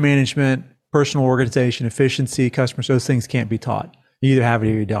management, personal organization, efficiency, customers, those things can't be taught. You either have it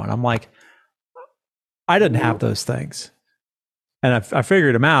or you don't. I'm like, I didn't have those things. And I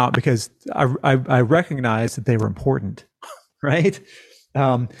figured them out because I recognized that they were important, right?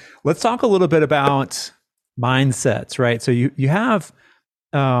 Let's talk a little bit about mindsets, right? So you have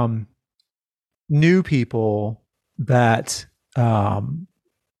new people that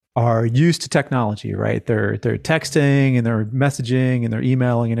are used to technology, right? They're texting and they're messaging and they're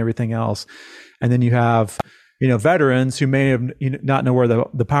emailing and everything else. And then you have, veterans who may have not know where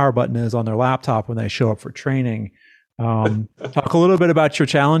the power button is on their laptop when they show up for training. Talk a little bit about your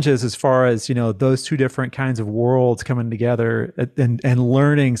challenges as far as, those two different kinds of worlds coming together and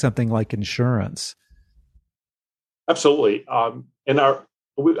learning something like insurance. Absolutely. I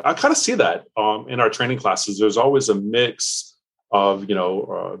kind of see that in our training classes. There's always a mix of,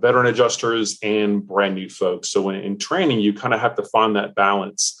 veteran adjusters and brand new folks. So in training, you kind of have to find that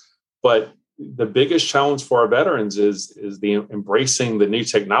balance. But the biggest challenge for our veterans is the embracing the new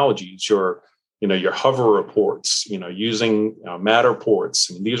technologies, your hover reports, using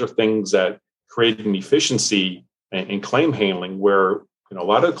Matterports. And these are things that create an efficiency in claim handling where, a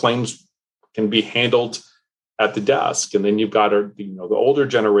lot of claims can be handled at the desk. And then you've got the older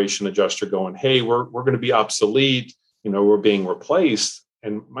generation adjuster going, hey, we're going to be obsolete, we're being replaced.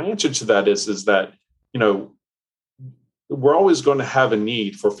 And my answer to that is that, we're always going to have a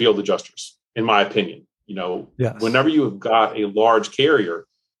need for field adjusters, in my opinion. Yes. Whenever you've got a large carrier,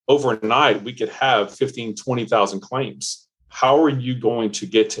 overnight, we could have 15, 20,000 claims. How are you going to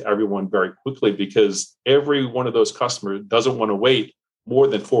get to everyone very quickly? Because every one of those customers doesn't want to wait more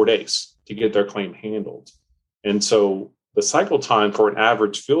than 4 days to get their claim handled. And so the cycle time for an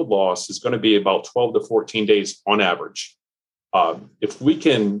average field loss is going to be about 12 to 14 days on average. If we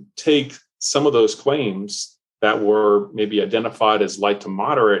can take some of those claims that were maybe identified as light to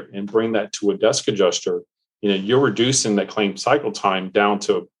moderate and bring that to a desk adjuster, you're reducing that claim cycle time down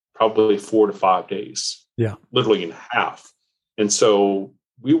to probably 4 to 5 days. Yeah, literally in half. And so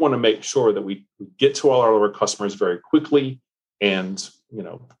we want to make sure that we get to all our customers very quickly and,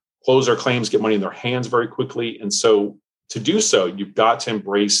 close our claims, get money in their hands very quickly. And so to do so, you've got to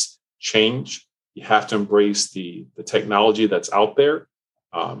embrace change. You have to embrace the technology that's out there.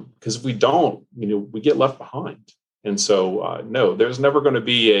 Because if we don't, we get left behind. And so, no, there's never going to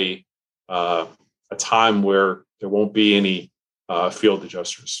be a time where there won't be any field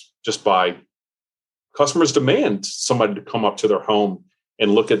adjusters. Just by customers demand somebody to come up to their home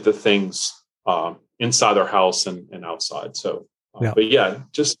and look at the things inside their house and outside. So, but yeah,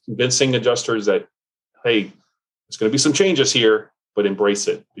 just convincing adjusters that, hey, there's going to be some changes here, but embrace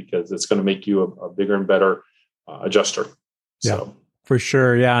it because it's going to make you a bigger and better adjuster. So. Yeah. For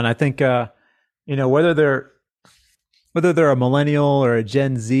sure. Yeah. And I think, whether they're a millennial or a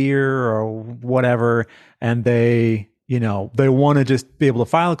Gen Zer or whatever, and they want to just be able to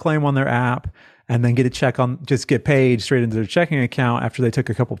file a claim on their app and then just get paid straight into their checking account after they took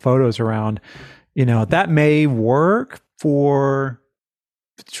a couple photos around, that may work for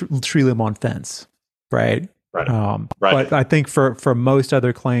tree limb on fence. Right. Right. Right. But I think for most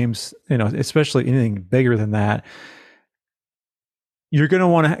other claims, especially anything bigger than that, you're going to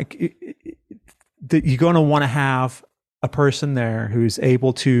want to have a person there who's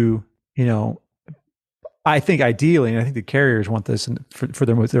able to, I think ideally, and I think the carriers want this for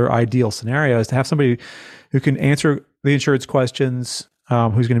their ideal scenarios, to have somebody who can answer the insured's questions,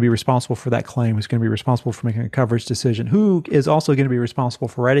 who's going to be responsible for that claim, who's going to be responsible for making a coverage decision, who is also going to be responsible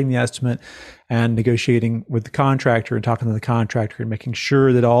for writing the estimate and negotiating with the contractor and talking to the contractor and making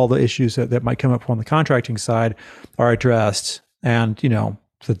sure that all the issues that might come up on the contracting side are addressed. And,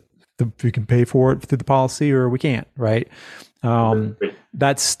 we can pay for it through the policy or we can't, right?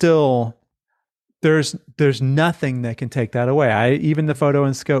 That's still, there's nothing that can take that away. Even the photo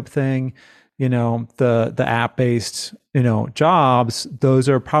and scope thing, the app-based, jobs, those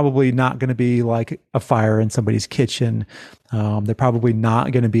are probably not going to be like a fire in somebody's kitchen. They're probably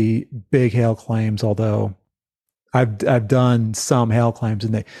not going to be big hail claims, although I've done some hail claims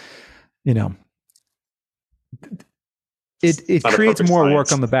and they, it creates more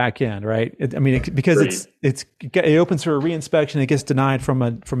work on the back end, right? Because it opens for a reinspection. It gets denied from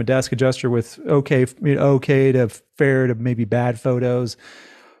a desk adjuster with okay to fair to maybe bad photos.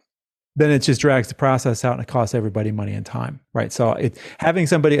 Then it just drags the process out and it costs everybody money and time, right? So having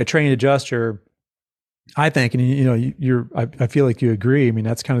a trained adjuster, I think, and I feel like you agree.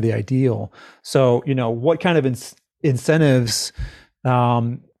 That's kind of the ideal. So what kind of incentives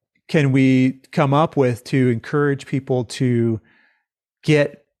can we come up with to encourage people to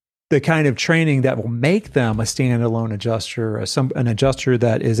get the kind of training that will make them a standalone adjuster, an adjuster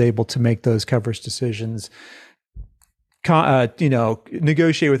that is able to make those coverage decisions,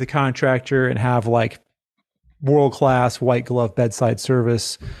 negotiate with the contractor and have world-class white glove bedside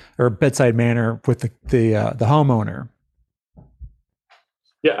service or bedside manner with the homeowner.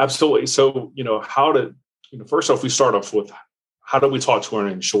 Yeah, absolutely. So, first off, we start off with how do we talk to an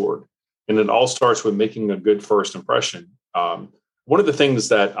insured? And it all starts with making a good first impression. One of the things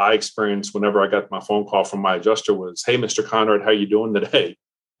that I experienced whenever I got my phone call from my adjuster was, "Hey, Mr. Conrad, how you doing today?"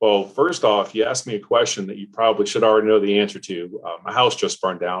 Well, first off, you asked me a question that you probably should already know the answer to. My house just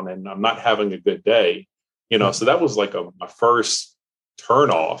burned down and I'm not having a good day. So that was like my first turn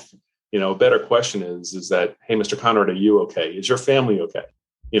off. A better question is that, "Hey, Mr. Conrad, are you okay? Is your family okay?"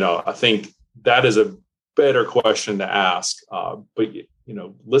 I think that is a better question to ask. But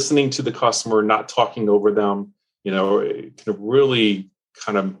listening to the customer, not talking over them, it can really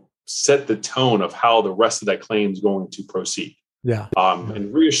kind of set the tone of how the rest of that claim is going to proceed. Yeah.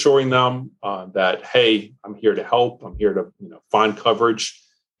 And reassuring them that, hey, I'm here to help. I'm here to find coverage.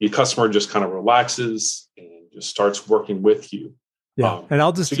 The customer just kind of relaxes and just starts working with you. Yeah. And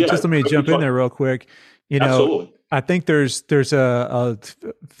I'll just let me jump in there real quick. Absolutely. I think there's a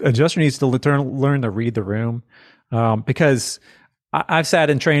adjuster needs to learn to read the room, because I've sat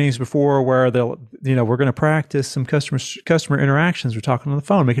in trainings before where we're going to practice some customer interactions. We're talking on the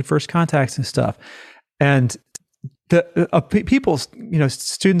phone, making first contacts and stuff. And the people,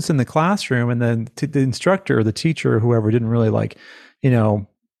 students in the classroom, and then the instructor or the teacher or whoever didn't really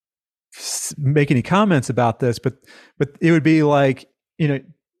make any comments about this, but it would be like,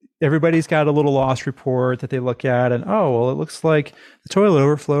 everybody's got a little loss report that they look at, and it looks like the toilet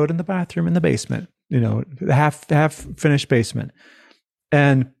overflowed in the bathroom in the basement, the half finished basement.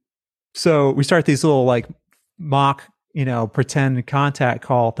 And so we start these little like mock, pretend contact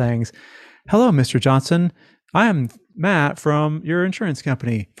call things. "Hello, Mr. Johnson. I am Matt from your insurance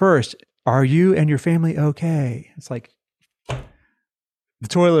company. First, are you and your family okay?" It's like, the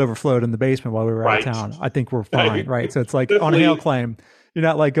toilet overflowed in the basement while we were out of town. I think we're fine, right? So it's like on a hail claim. You're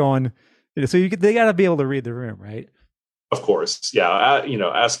not like going, so they got to be able to read the room, right? Of course. Yeah.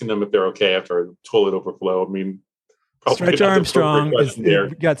 Asking them if they're okay after a toilet overflow. I mean, Stretch Armstrong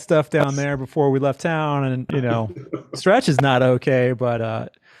got stuff down there before we left town, and Stretch is not okay,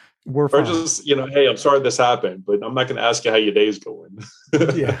 but we're fine. Or just hey, I'm sorry this happened, but I'm not going to ask you how your day's going.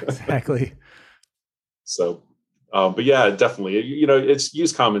 Yeah, exactly. So, but yeah, definitely, it's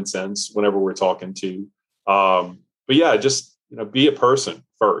use common sense whenever we're talking to. But yeah, just be a person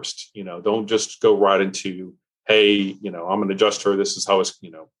first. Don't just go right into, "Hey, I'm an adjuster. This is how it's."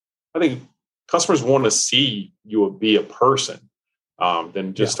 I think customers want to see you be a person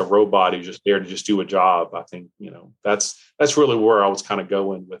than just a robot who's just there to just do a job. I think that's really where I was kind of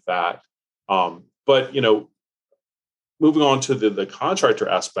going with that. But moving on to the contractor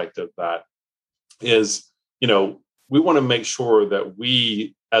aspect of that is, we want to make sure that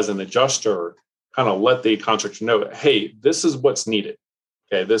we, as an adjuster, kind of let the contractor know, "Hey, this is what's needed.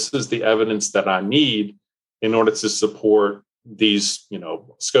 Okay, this is the evidence that I need in order to support these,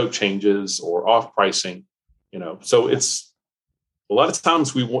 scope changes or off pricing." So it's a lot of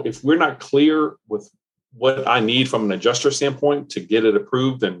times if we're not clear with what I need from an adjuster standpoint to get it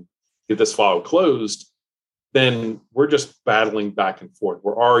approved and get this file closed, then we're just battling back and forth.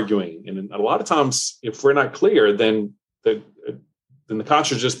 We're arguing. And a lot of times, if we're not clear, then the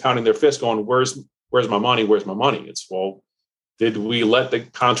contractor's just pounding their fist going, where's my money? Where's my money? It's, well, did we let the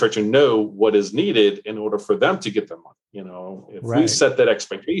contractor know what is needed in order for them to get their money? If we set that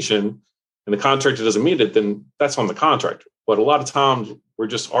expectation and the contractor doesn't meet it, then that's on the contractor. But a lot of times we're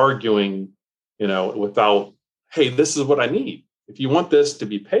just arguing, without, "Hey, this is what I need. If you want this to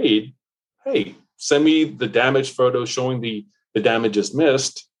be paid, hey, send me the damage photo showing the damage is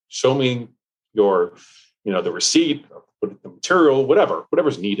missed. Show me your, the receipt, the material,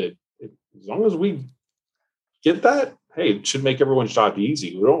 whatever's needed." As long as we get that, hey, it should make everyone's job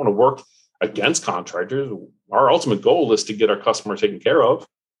easy. We don't want to work against contractors. Our ultimate goal is to get our customer taken care of.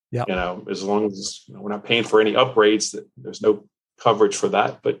 Yeah. As long as we're not paying for any upgrades, that there's no coverage for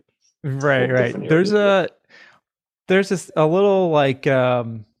that. But right. There's a little like I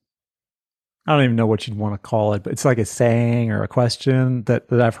don't even know what you'd want to call it, but it's like a saying or a question that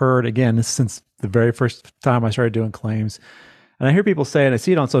I've heard, again, since the very first time I started doing claims. And I hear people say, and I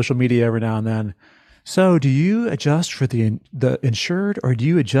see it on social media every now and then, "So do you adjust for the insured or do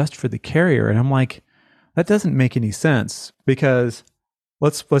you adjust for the carrier?" And I'm like, that doesn't make any sense, because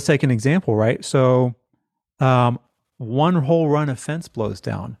let's take an example, right? So one whole run of fence blows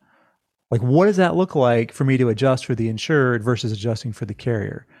down. Like, what does that look like for me to adjust for the insured versus adjusting for the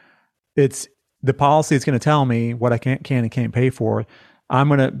carrier? It's the policy is going to tell me what I can and can't pay for. I'm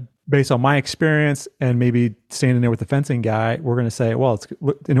going to, based on my experience and maybe standing there with the fencing guy, we're going to say, well, it's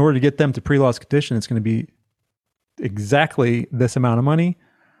in order to get them to pre-loss condition, it's going to be exactly this amount of money.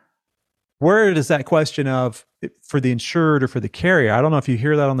 Where does that question of for the insured or for the carrier? I don't know if you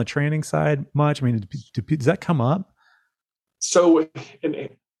hear that on the training side much. I mean, does that come up? So, and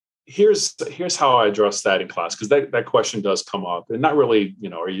here's how I address that in class, because that question does come up, and not really,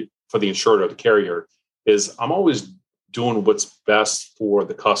 are you for the insured or the carrier? Is I'm always doing what's best for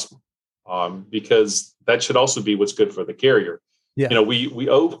the customer, because that should also be what's good for the carrier. Yeah. We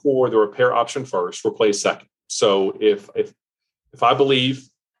owe for the repair option first, replace second. So if I believe,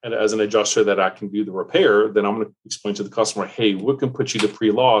 and as an adjuster, that I can do the repair, then I'm going to explain to the customer, hey, we can put you to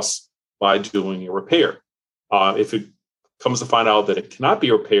pre-loss by doing a repair. If it comes to find out that it cannot be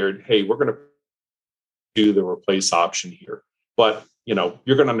repaired, hey, we're going to do the replace option here. But you're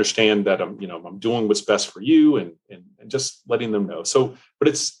going to understand that I'm doing what's best for you, and just letting them know. So, but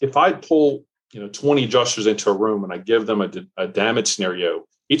it's if I pull 20 adjusters into a room and I give them a damage scenario,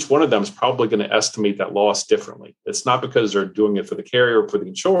 each one of them is probably going to estimate that loss differently. It's not because they're doing it for the carrier or for the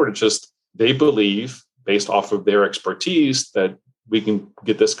insured. It's just they believe, based off of their expertise, that we can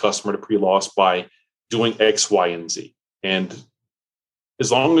get this customer to pre-loss by doing X, Y, and Z. And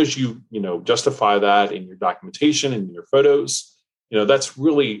as long as you justify that in your documentation and your photos, that's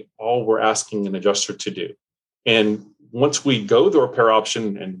really all we're asking an adjuster to do. And once we go the repair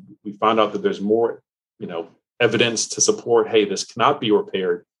option and we find out that there's more, evidence to support, hey, this cannot be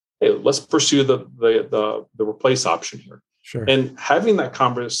repaired, hey, let's pursue the replace option here. Sure. And having that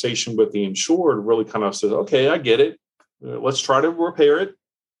conversation with the insured really kind of says, okay, I get it. Let's try to repair it.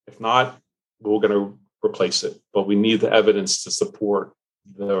 If not, we're going to replace it. But we need the evidence to support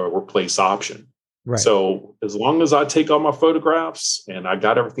the replace option. Right. So as long as I take all my photographs and I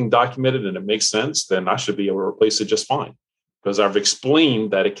got everything documented and it makes sense, then I should be able to replace it just fine, because I've explained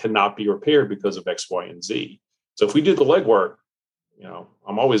that it cannot be repaired because of X, Y, and Z. So if we do the legwork,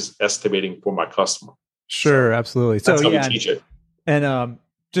 I'm always estimating for my customer. Sure, absolutely. So that's how we teach it. And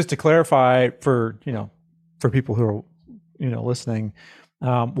just to clarify for people who are listening,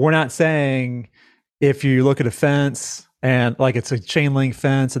 we're not saying if you look at a fence and like it's a chain link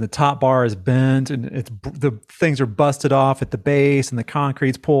fence and the top bar is bent and the things are busted off at the base and the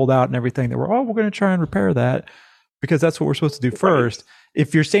concrete's pulled out and everything, that we're going to try and repair that because that's what we're supposed to do first. Right.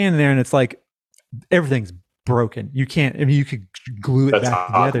 If you're standing there and it's like everything's broken, you can't. I mean, you could glue it back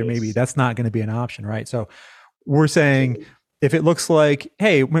together. Maybe that's not going to be an option, right? So we're saying if it looks like,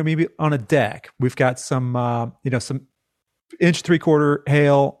 hey, maybe on a deck we've got some some 1.75-inch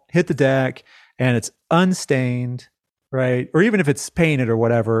hail hit the deck and it's unstained, right? Or even if it's painted or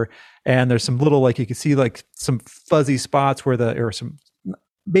whatever, and there's some little, like you can see like some fuzzy spots or some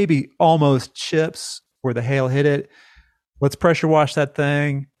maybe almost chips where the hail hit it. Let's pressure wash that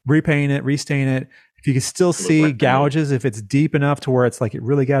thing, repaint it, restain it. If you can still see gouges, if it's deep enough to where it's like it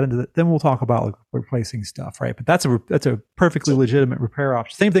really got into then we'll talk about like replacing stuff, right? But that's a perfectly legitimate repair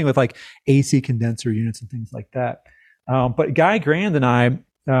option. Same thing with like AC condenser units and things like that. But Guy Grand and I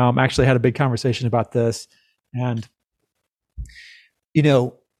actually had a big conversation about this, and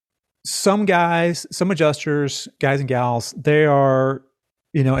some guys, some adjusters, guys and gals, they are,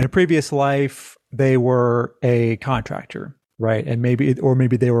 in a previous life they were a contractor, right? And maybe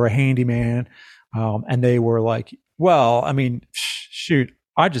they were a handyman. And they were like, well, I mean, shoot,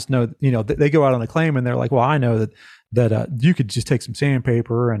 I just know, they go out on a claim and they're like, well, I know that you could just take some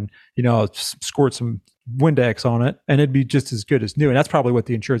sandpaper and, squirt some Windex on it and it'd be just as good as new. And that's probably what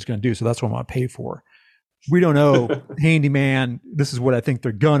the insured's going to do. So that's what I'm going to pay for. We don't owe handyman. This is what I think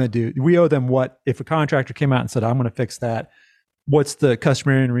they're going to do. We owe them what, if a contractor came out and said, I'm going to fix that, what's the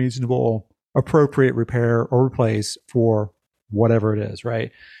customary and reasonable appropriate repair or replace for whatever it is,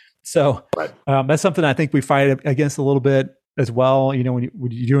 right? So that's something I think we fight against a little bit as well. When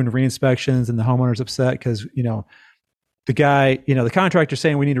you're doing re-inspections and the homeowner's upset because, the guy, the contractor's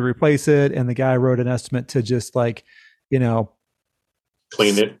saying we need to replace it. And the guy wrote an estimate to just like,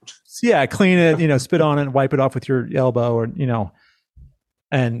 clean it. Yeah. Clean it, spit on it and wipe it off with your elbow or,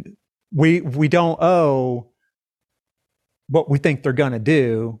 and we don't owe what we think they're going to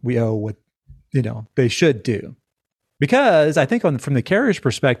do. We owe what, they should do. Because I think from the carrier's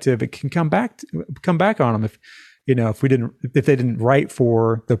perspective, it can come back on them if they didn't write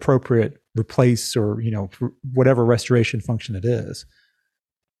for the appropriate replace or whatever restoration function it is.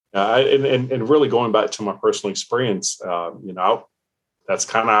 And really going back to my personal experience, that's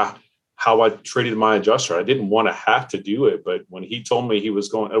kind of how I treated my adjuster. I didn't want to have to do it, but when he told me he was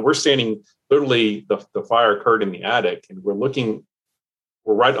going, we're standing literally the fire occurred in the attic, and we're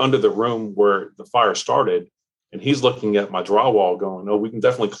right under the room where the fire started. And he's looking at my drywall going, oh, we can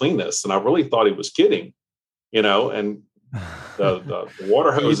definitely clean this. And I really thought he was kidding, and the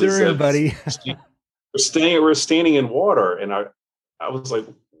water hoses. Buddy. we're standing in water, and I was like,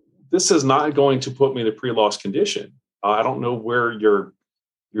 this is not going to put me in a pre-loss condition. I don't know where you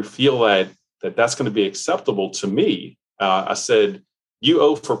feel that's going to be acceptable to me. I said, you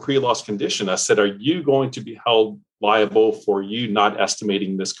owe for pre-loss condition. I said, are you going to be held liable for you not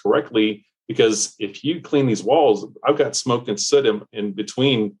estimating this correctly? Because if you clean these walls, I've got smoke and soot in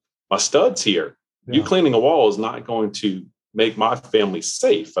between my studs here. Yeah. You cleaning a wall is not going to make my family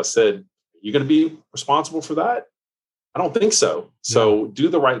safe. I said, you going to be responsible for that? I don't think so. So do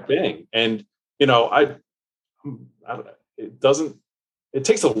the right thing. And, it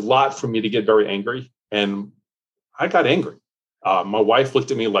takes a lot for me to get very angry. And I got angry. My wife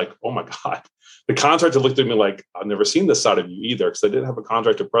looked at me like, oh my God. The contractor looked at me like, I've never seen this side of you either. Because I didn't have a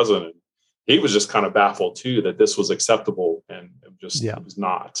contractor president. He was just kind of baffled too, that this was acceptable, and it was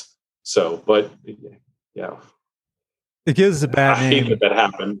not. So, but yeah. It gives a bad name. I hate that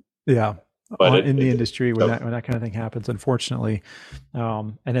happened. Yeah. But in the industry when that kind of thing happens, unfortunately.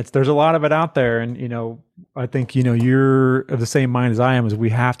 And there's a lot of it out there. And, I think, you're of the same mind as I am, is we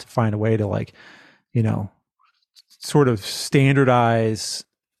have to find a way to sort of standardize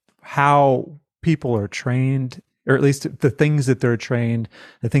how people are trained, or at least the things that they're trained,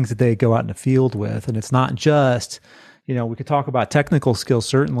 the things that they go out in the field with. And it's not just, we could talk about technical skills,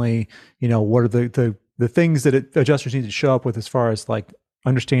 certainly, what are the things that adjusters need to show up with as far as like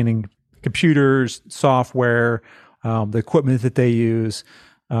understanding computers, software, the equipment that they use.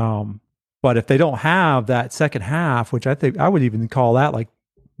 But if they don't have that second half, which I think I would even call that like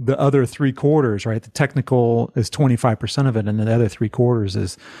the other 3/4, right? The technical is 25% of it. And the other 3/4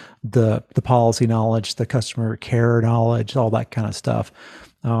 is the policy knowledge, the customer care knowledge, all that kind of stuff.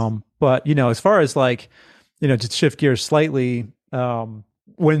 But, as far as like, to shift gears slightly, when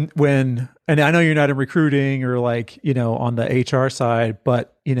and I know you're not in recruiting or like, on the HR side,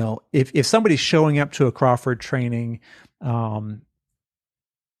 but, if somebody's showing up to a Crawford training,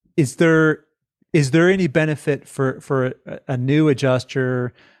 is there any benefit for a new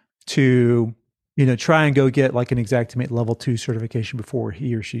adjuster to, try and go get like an Xactimate level 2 certification before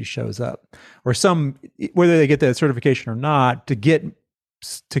he or she shows up, or whether they get that certification or not, to get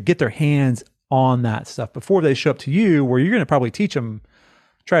their hands on that stuff before they show up to you, where you're going to probably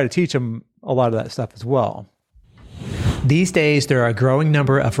try to teach them a lot of that stuff as well. These days, there are a growing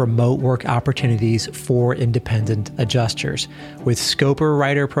number of remote work opportunities for independent adjusters. With Scoper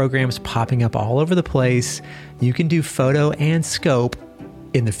Writer programs popping up all over the place, you can do photo and scope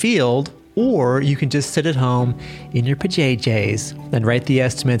in the field, or you can just sit at home in your PJs and write the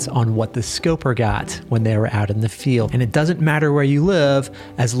estimates on what the scoper got when they were out in the field. And it doesn't matter where you live,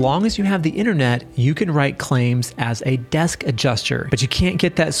 as long as you have the internet, you can write claims as a desk adjuster. But you can't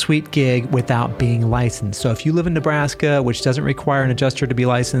get that sweet gig without being licensed. So if you live in Nebraska, which doesn't require an adjuster to be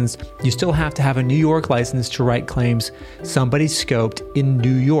licensed, you still have to have a New York license to write claims somebody scoped in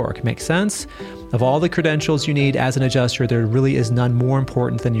New York. Make sense? Of all the credentials you need as an adjuster, there really is none more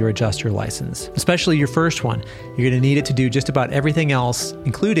important than your adjuster license, especially your first one. You're going to need it to do just about everything else,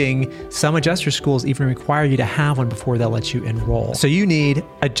 including some adjuster schools even require you to have one before they'll let you enroll. So you need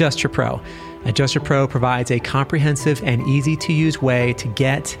Adjuster Pro. Adjuster Pro provides a comprehensive and easy-to-use way to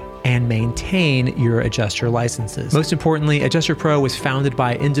get and maintain your adjuster licenses. Most importantly, Adjuster Pro was founded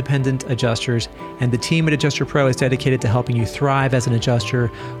by independent adjusters, and the team at Adjuster Pro is dedicated to helping you thrive as an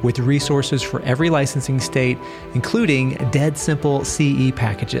adjuster with resources for every licensing state, including dead simple CE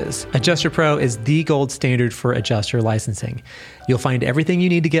packages. Adjuster Pro is the gold standard for adjuster licensing. You'll find everything you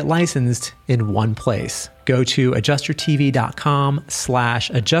need to get licensed in one place. Go to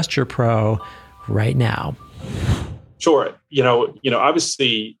adjustertv.com/adjusterpro right now. Sure.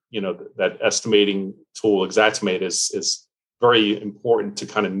 Obviously, that estimating tool, Xactimate, is very important to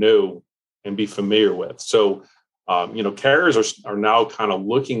kind of know and be familiar with. So, carriers are now kind of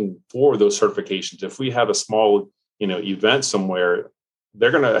looking for those certifications. If we have a small, event somewhere,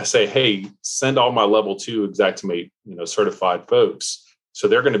 they're going to say, hey, send all my level 2 Xactimate, certified folks. So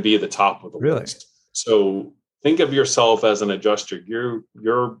they're going to be at the top of the list. So think of yourself as an adjuster. You're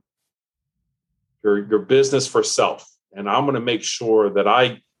business for self. And I'm going to make sure that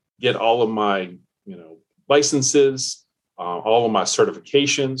I get all of my, licenses, all of my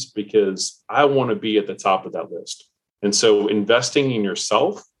certifications, because I want to be at the top of that list. And so investing in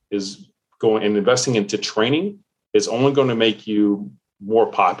yourself and investing into training is only going to make you more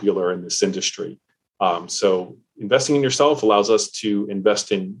popular in this industry. So investing in yourself allows us to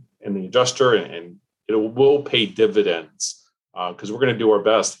invest in the adjuster, and it will pay dividends. Because we're going to do our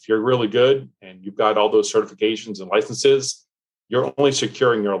best. If you're really good and you've got all those certifications and licenses, you're only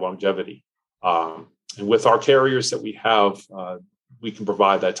securing your longevity. And with our carriers that we have, we can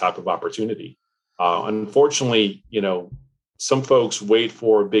provide that type of opportunity. Unfortunately, some folks wait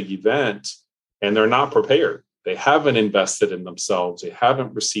for a big event and they're not prepared. They haven't invested in themselves. They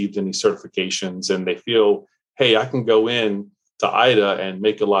haven't received any certifications, and they feel, hey, I can go in to IDA and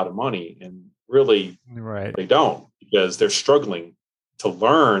make a lot of money. And really, they don't, because they're struggling to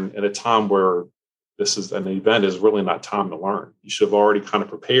learn at a time where this is an event is really not time to learn. You should have already kind of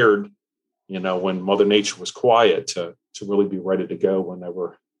prepared, when Mother Nature was quiet to really be ready to go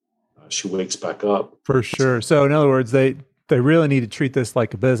whenever she wakes back up. For sure. So in other words, they really need to treat this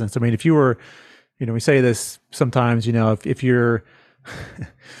like a business. I mean, if you were, we say this sometimes, if you're,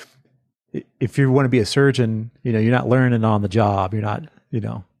 if you want to be a surgeon, you're not learning on the job. You're not,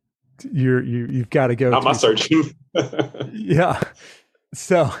 you've got to go. I'm a surgeon. Yeah.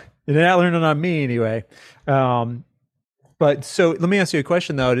 So you're not learning on me anyway. But so let me ask you a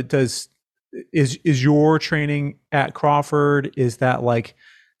question though. Is your training at Crawford, is that like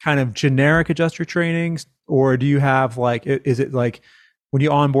kind of generic adjuster trainings, or do you have like, is it like when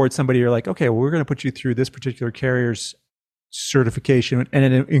you onboard somebody, you're like, okay, well, we're going to put you through this particular carrier's certification,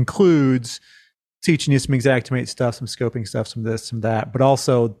 and it includes teaching you some Xactimate stuff, some scoping stuff, some this, some that, but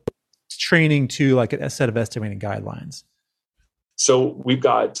also training to like a set of estimating guidelines? So we've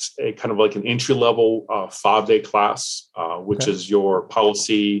got a kind of like an entry level 5-day class, which is your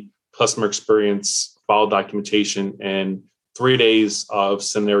policy, customer experience, file documentation, and 3 days of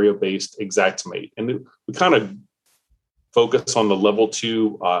scenario-based Xactimate. And we kind of focus on the level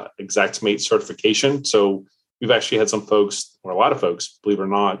 2 Xactimate certification. So we've actually had some folks, or a lot of folks, believe it or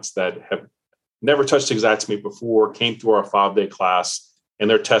not, that have never touched Xactimate before, came through our 5-day class, and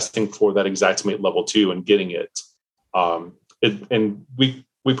they're testing for that Xactimate level 2 and getting it. And we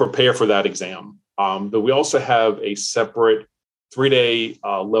prepare for that exam. But we also have a separate 3-day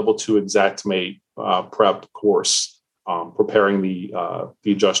level 2 Xactimate prep course, preparing the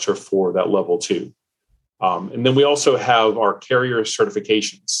adjuster for that level 2. And then we also have our carrier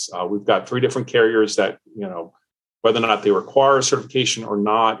certifications. We've got 3 different carriers that, whether or not they require a certification or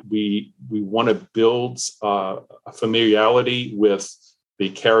not, we want to build a familiarity with the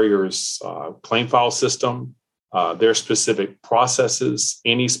carrier's claim file system, their specific processes,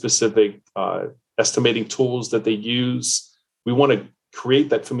 any specific estimating tools that they use. We want to create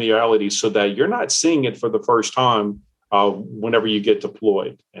that familiarity so that you're not seeing it for the first time whenever you get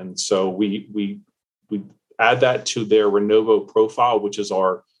deployed. And so we add that to their Renovo profile, which is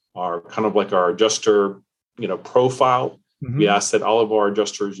our kind of like our adjuster, profile. Mm-hmm. We ask that all of our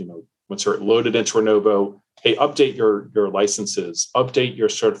adjusters, once they're loaded into Renovo, hey, update your licenses, update your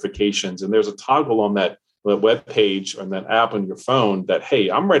certifications. And there's a toggle on that web page and that app on your phone that, hey,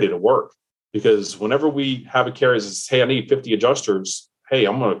 I'm ready to work. Because whenever we have a carrier that says, hey, I need 50 adjusters, hey,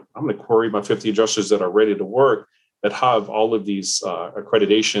 I'm gonna query my 50 adjusters that are ready to work, that have all of these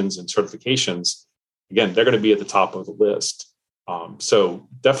accreditations and certifications. Again, they're going to be at the top of the list. So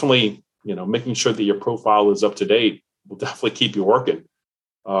definitely, making sure that your profile is up to date will definitely keep you working.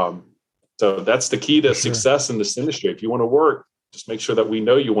 So that's the key to success in this industry. If you want to work, just make sure that we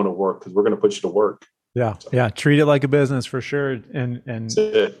know you want to work, because we're going to put you to work. Yeah. So. Yeah. Treat it like a business for sure. And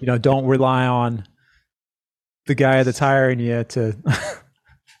don't rely on the guy that's hiring you to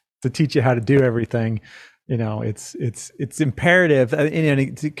teach you how to do everything. It's imperative,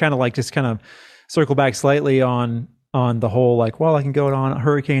 and to kind of circle back slightly on the whole, like, well, I can go on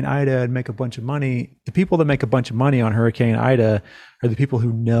Hurricane Ida and make a bunch of money. The people that make a bunch of money on Hurricane Ida are the people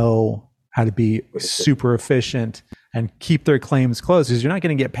who know how to be super efficient and keep their claims closed, because you're not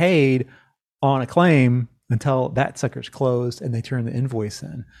going to get paid on a claim until that sucker's closed and they turn the invoice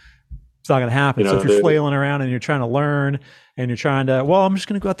in. It's not going to happen. So if you're flailing around and you're trying to learn and you're trying to, well, I'm just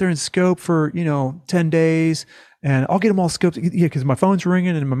going to go out there and scope for, 10 days and I'll get them all scoped. Yeah, because my phone's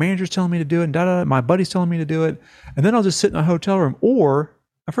ringing and my manager's telling me to do it and my buddy's telling me to do it. And then I'll just sit in a hotel room. Or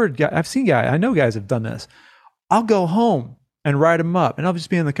I know guys have done this. I'll go home and write them up and I'll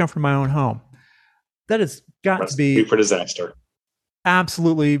just be in the comfort of my own home. That has got to be for disaster.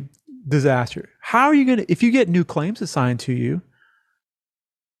 Absolutely disaster. How are you going to, if you get new claims assigned to you,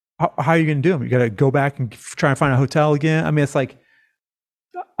 how are you going to do them? You got to go back and try and find a hotel again. I mean, it's like,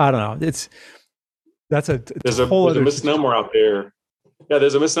 I don't know. There's a misnomer out there. Yeah,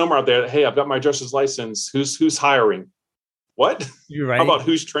 there's a misnomer out there. Hey, I've got my adjuster's license. Who's hiring? What? You're right. How about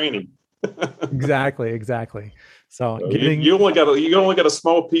who's training? Exactly. So you only got a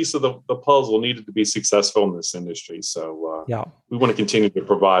small piece of the puzzle needed to be successful in this industry. So we want to continue to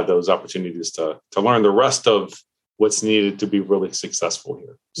provide those opportunities to learn the rest of what's needed to be really successful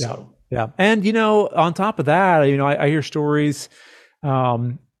here. So. Yeah. And, on top of that, I hear stories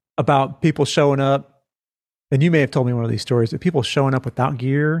about people showing up, and you may have told me one of these stories, but people showing up without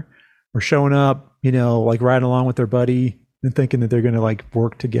gear or showing up, like riding along with their buddy and thinking that they're going to like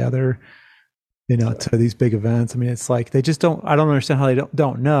work together, to these big events. I mean, it's like they just don't. I don't understand how they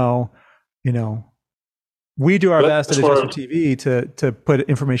don't know. We do our best at Adjuster TV to put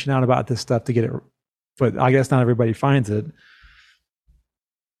information out about this stuff to get it, but I guess not everybody finds it.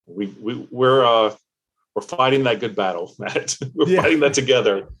 We're fighting that good battle, Matt. We're fighting that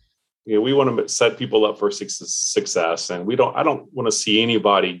together. We want to set people up for success, and I don't want to see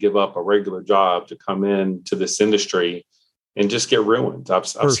anybody give up a regular job to come into this industry and just get ruined. I've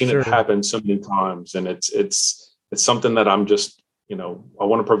seen it happen so many times, and it's something that I'm just, I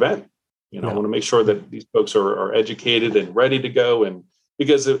want to prevent. I want to make sure that these folks are educated and ready to go. And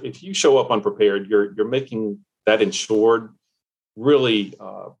because if you show up unprepared, you're making that insured really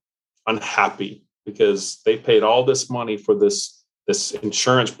unhappy, because they paid all this money for this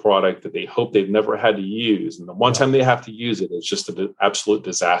insurance product that they hope they've never had to use. And the one time they have to use it, it's just an absolute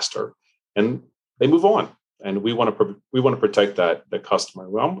disaster. And they move on. And we want to protect the customer.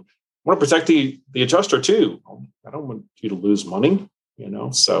 Well, I want to protect the adjuster too. I don't want you to lose money,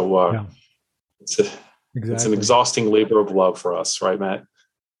 So it's an exhausting labor of love for us, right, Matt?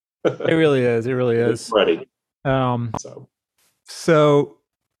 It really is. It really is. Ready. So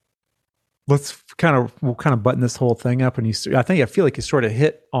we'll kind of button this whole thing up, and I feel like you sort of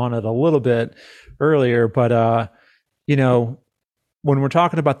hit on it a little bit earlier, but when we're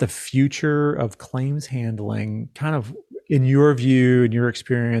talking about the future of claims handling, kind of in your view and your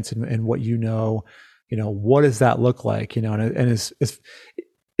experience and what what does that look like? And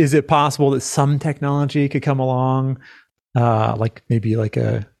is it possible that some technology could come along, like maybe like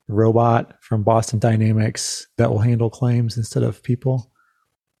a robot from Boston Dynamics that will handle claims instead of people?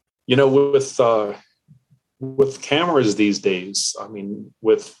 With cameras these days, I mean,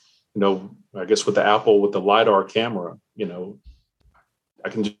 I guess with the Apple, with the LiDAR camera, I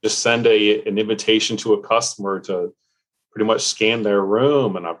can just send an invitation to a customer to pretty much scan their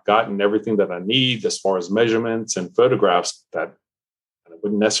room, and I've gotten everything that I need as far as measurements and photographs that I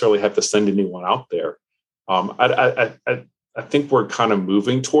wouldn't necessarily have to send anyone out there. I think we're kind of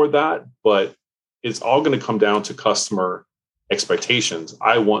moving toward that, but it's all going to come down to customer expectations.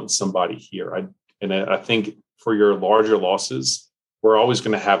 I want somebody here. I think for your larger losses, we're always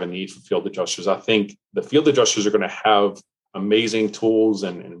going to have a need for field adjusters. I think the field adjusters are going to have amazing tools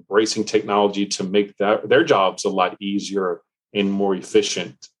and embracing technology to make their jobs a lot easier and more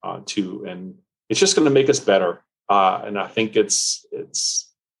efficient too. And it's just going to make us better. And I think I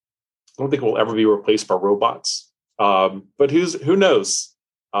don't think we'll ever be replaced by robots. But who knows?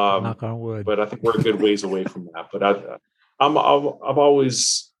 Knock on wood. But I think we're a good ways away from that. But I've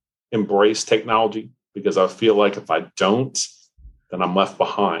always embraced technology, because I feel like if I don't, then I'm left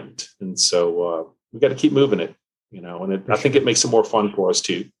behind. And so we got to keep moving it. I think it makes it more fun for us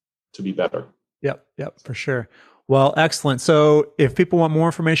to be better. Yep, for sure. Well, excellent. So if people want more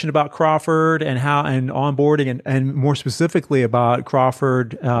information about Crawford and onboarding and more specifically about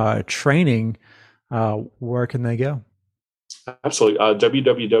Crawford training, where can they go? Absolutely.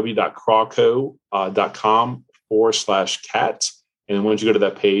 www.crawco.com/CAT. And once you go to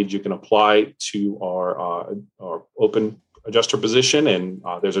that page, you can apply to our open adjuster position, and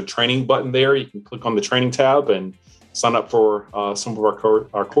there's a training button there. You can click on the training tab and sign up for some of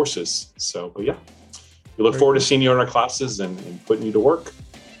our courses. So, but yeah, we look forward to seeing you in our classes and putting you to work.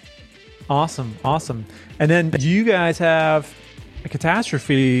 Awesome. And then you guys have a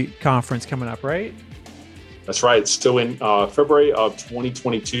catastrophe conference coming up, right? That's right. Still in February of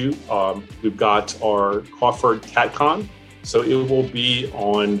 2022. We've got our Crawford CatCon. So it will be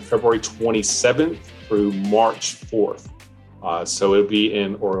on February 27th through March 4th. So it'll be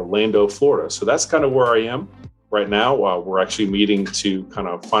in Orlando, Florida. So that's kind of where I am right now. We're actually meeting to kind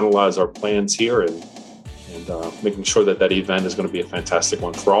of finalize our plans here and making sure that event is going to be a fantastic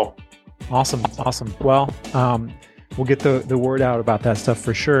one for all. Awesome. Well, we'll get the word out about that stuff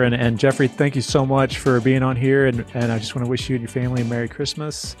for sure. And Jeffrey, thank you so much for being on here. And I just want to wish you and your family a Merry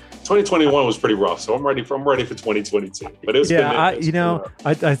Christmas. 2021 was pretty rough, so I'm ready for 2022. But it was I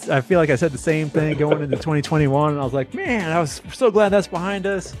feel like I said the same thing going into 2021, and I was like, man, I was so glad that's behind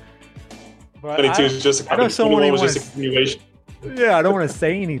us. But 22 is just a continuation. Yeah, I don't want to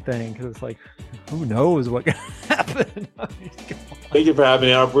say anything because it's like, who knows what can happen. Thank you for having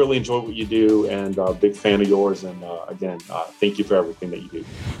me. I've really enjoyed what you do, and a big fan of yours. And again, thank you for everything that you do.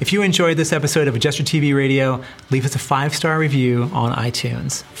 If you enjoyed this episode of Adjuster TV Radio, leave us a 5-star review on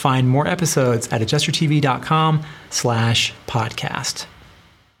iTunes. Find more episodes at adjustertv.com/podcast.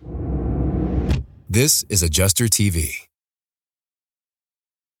 This is Adjuster TV.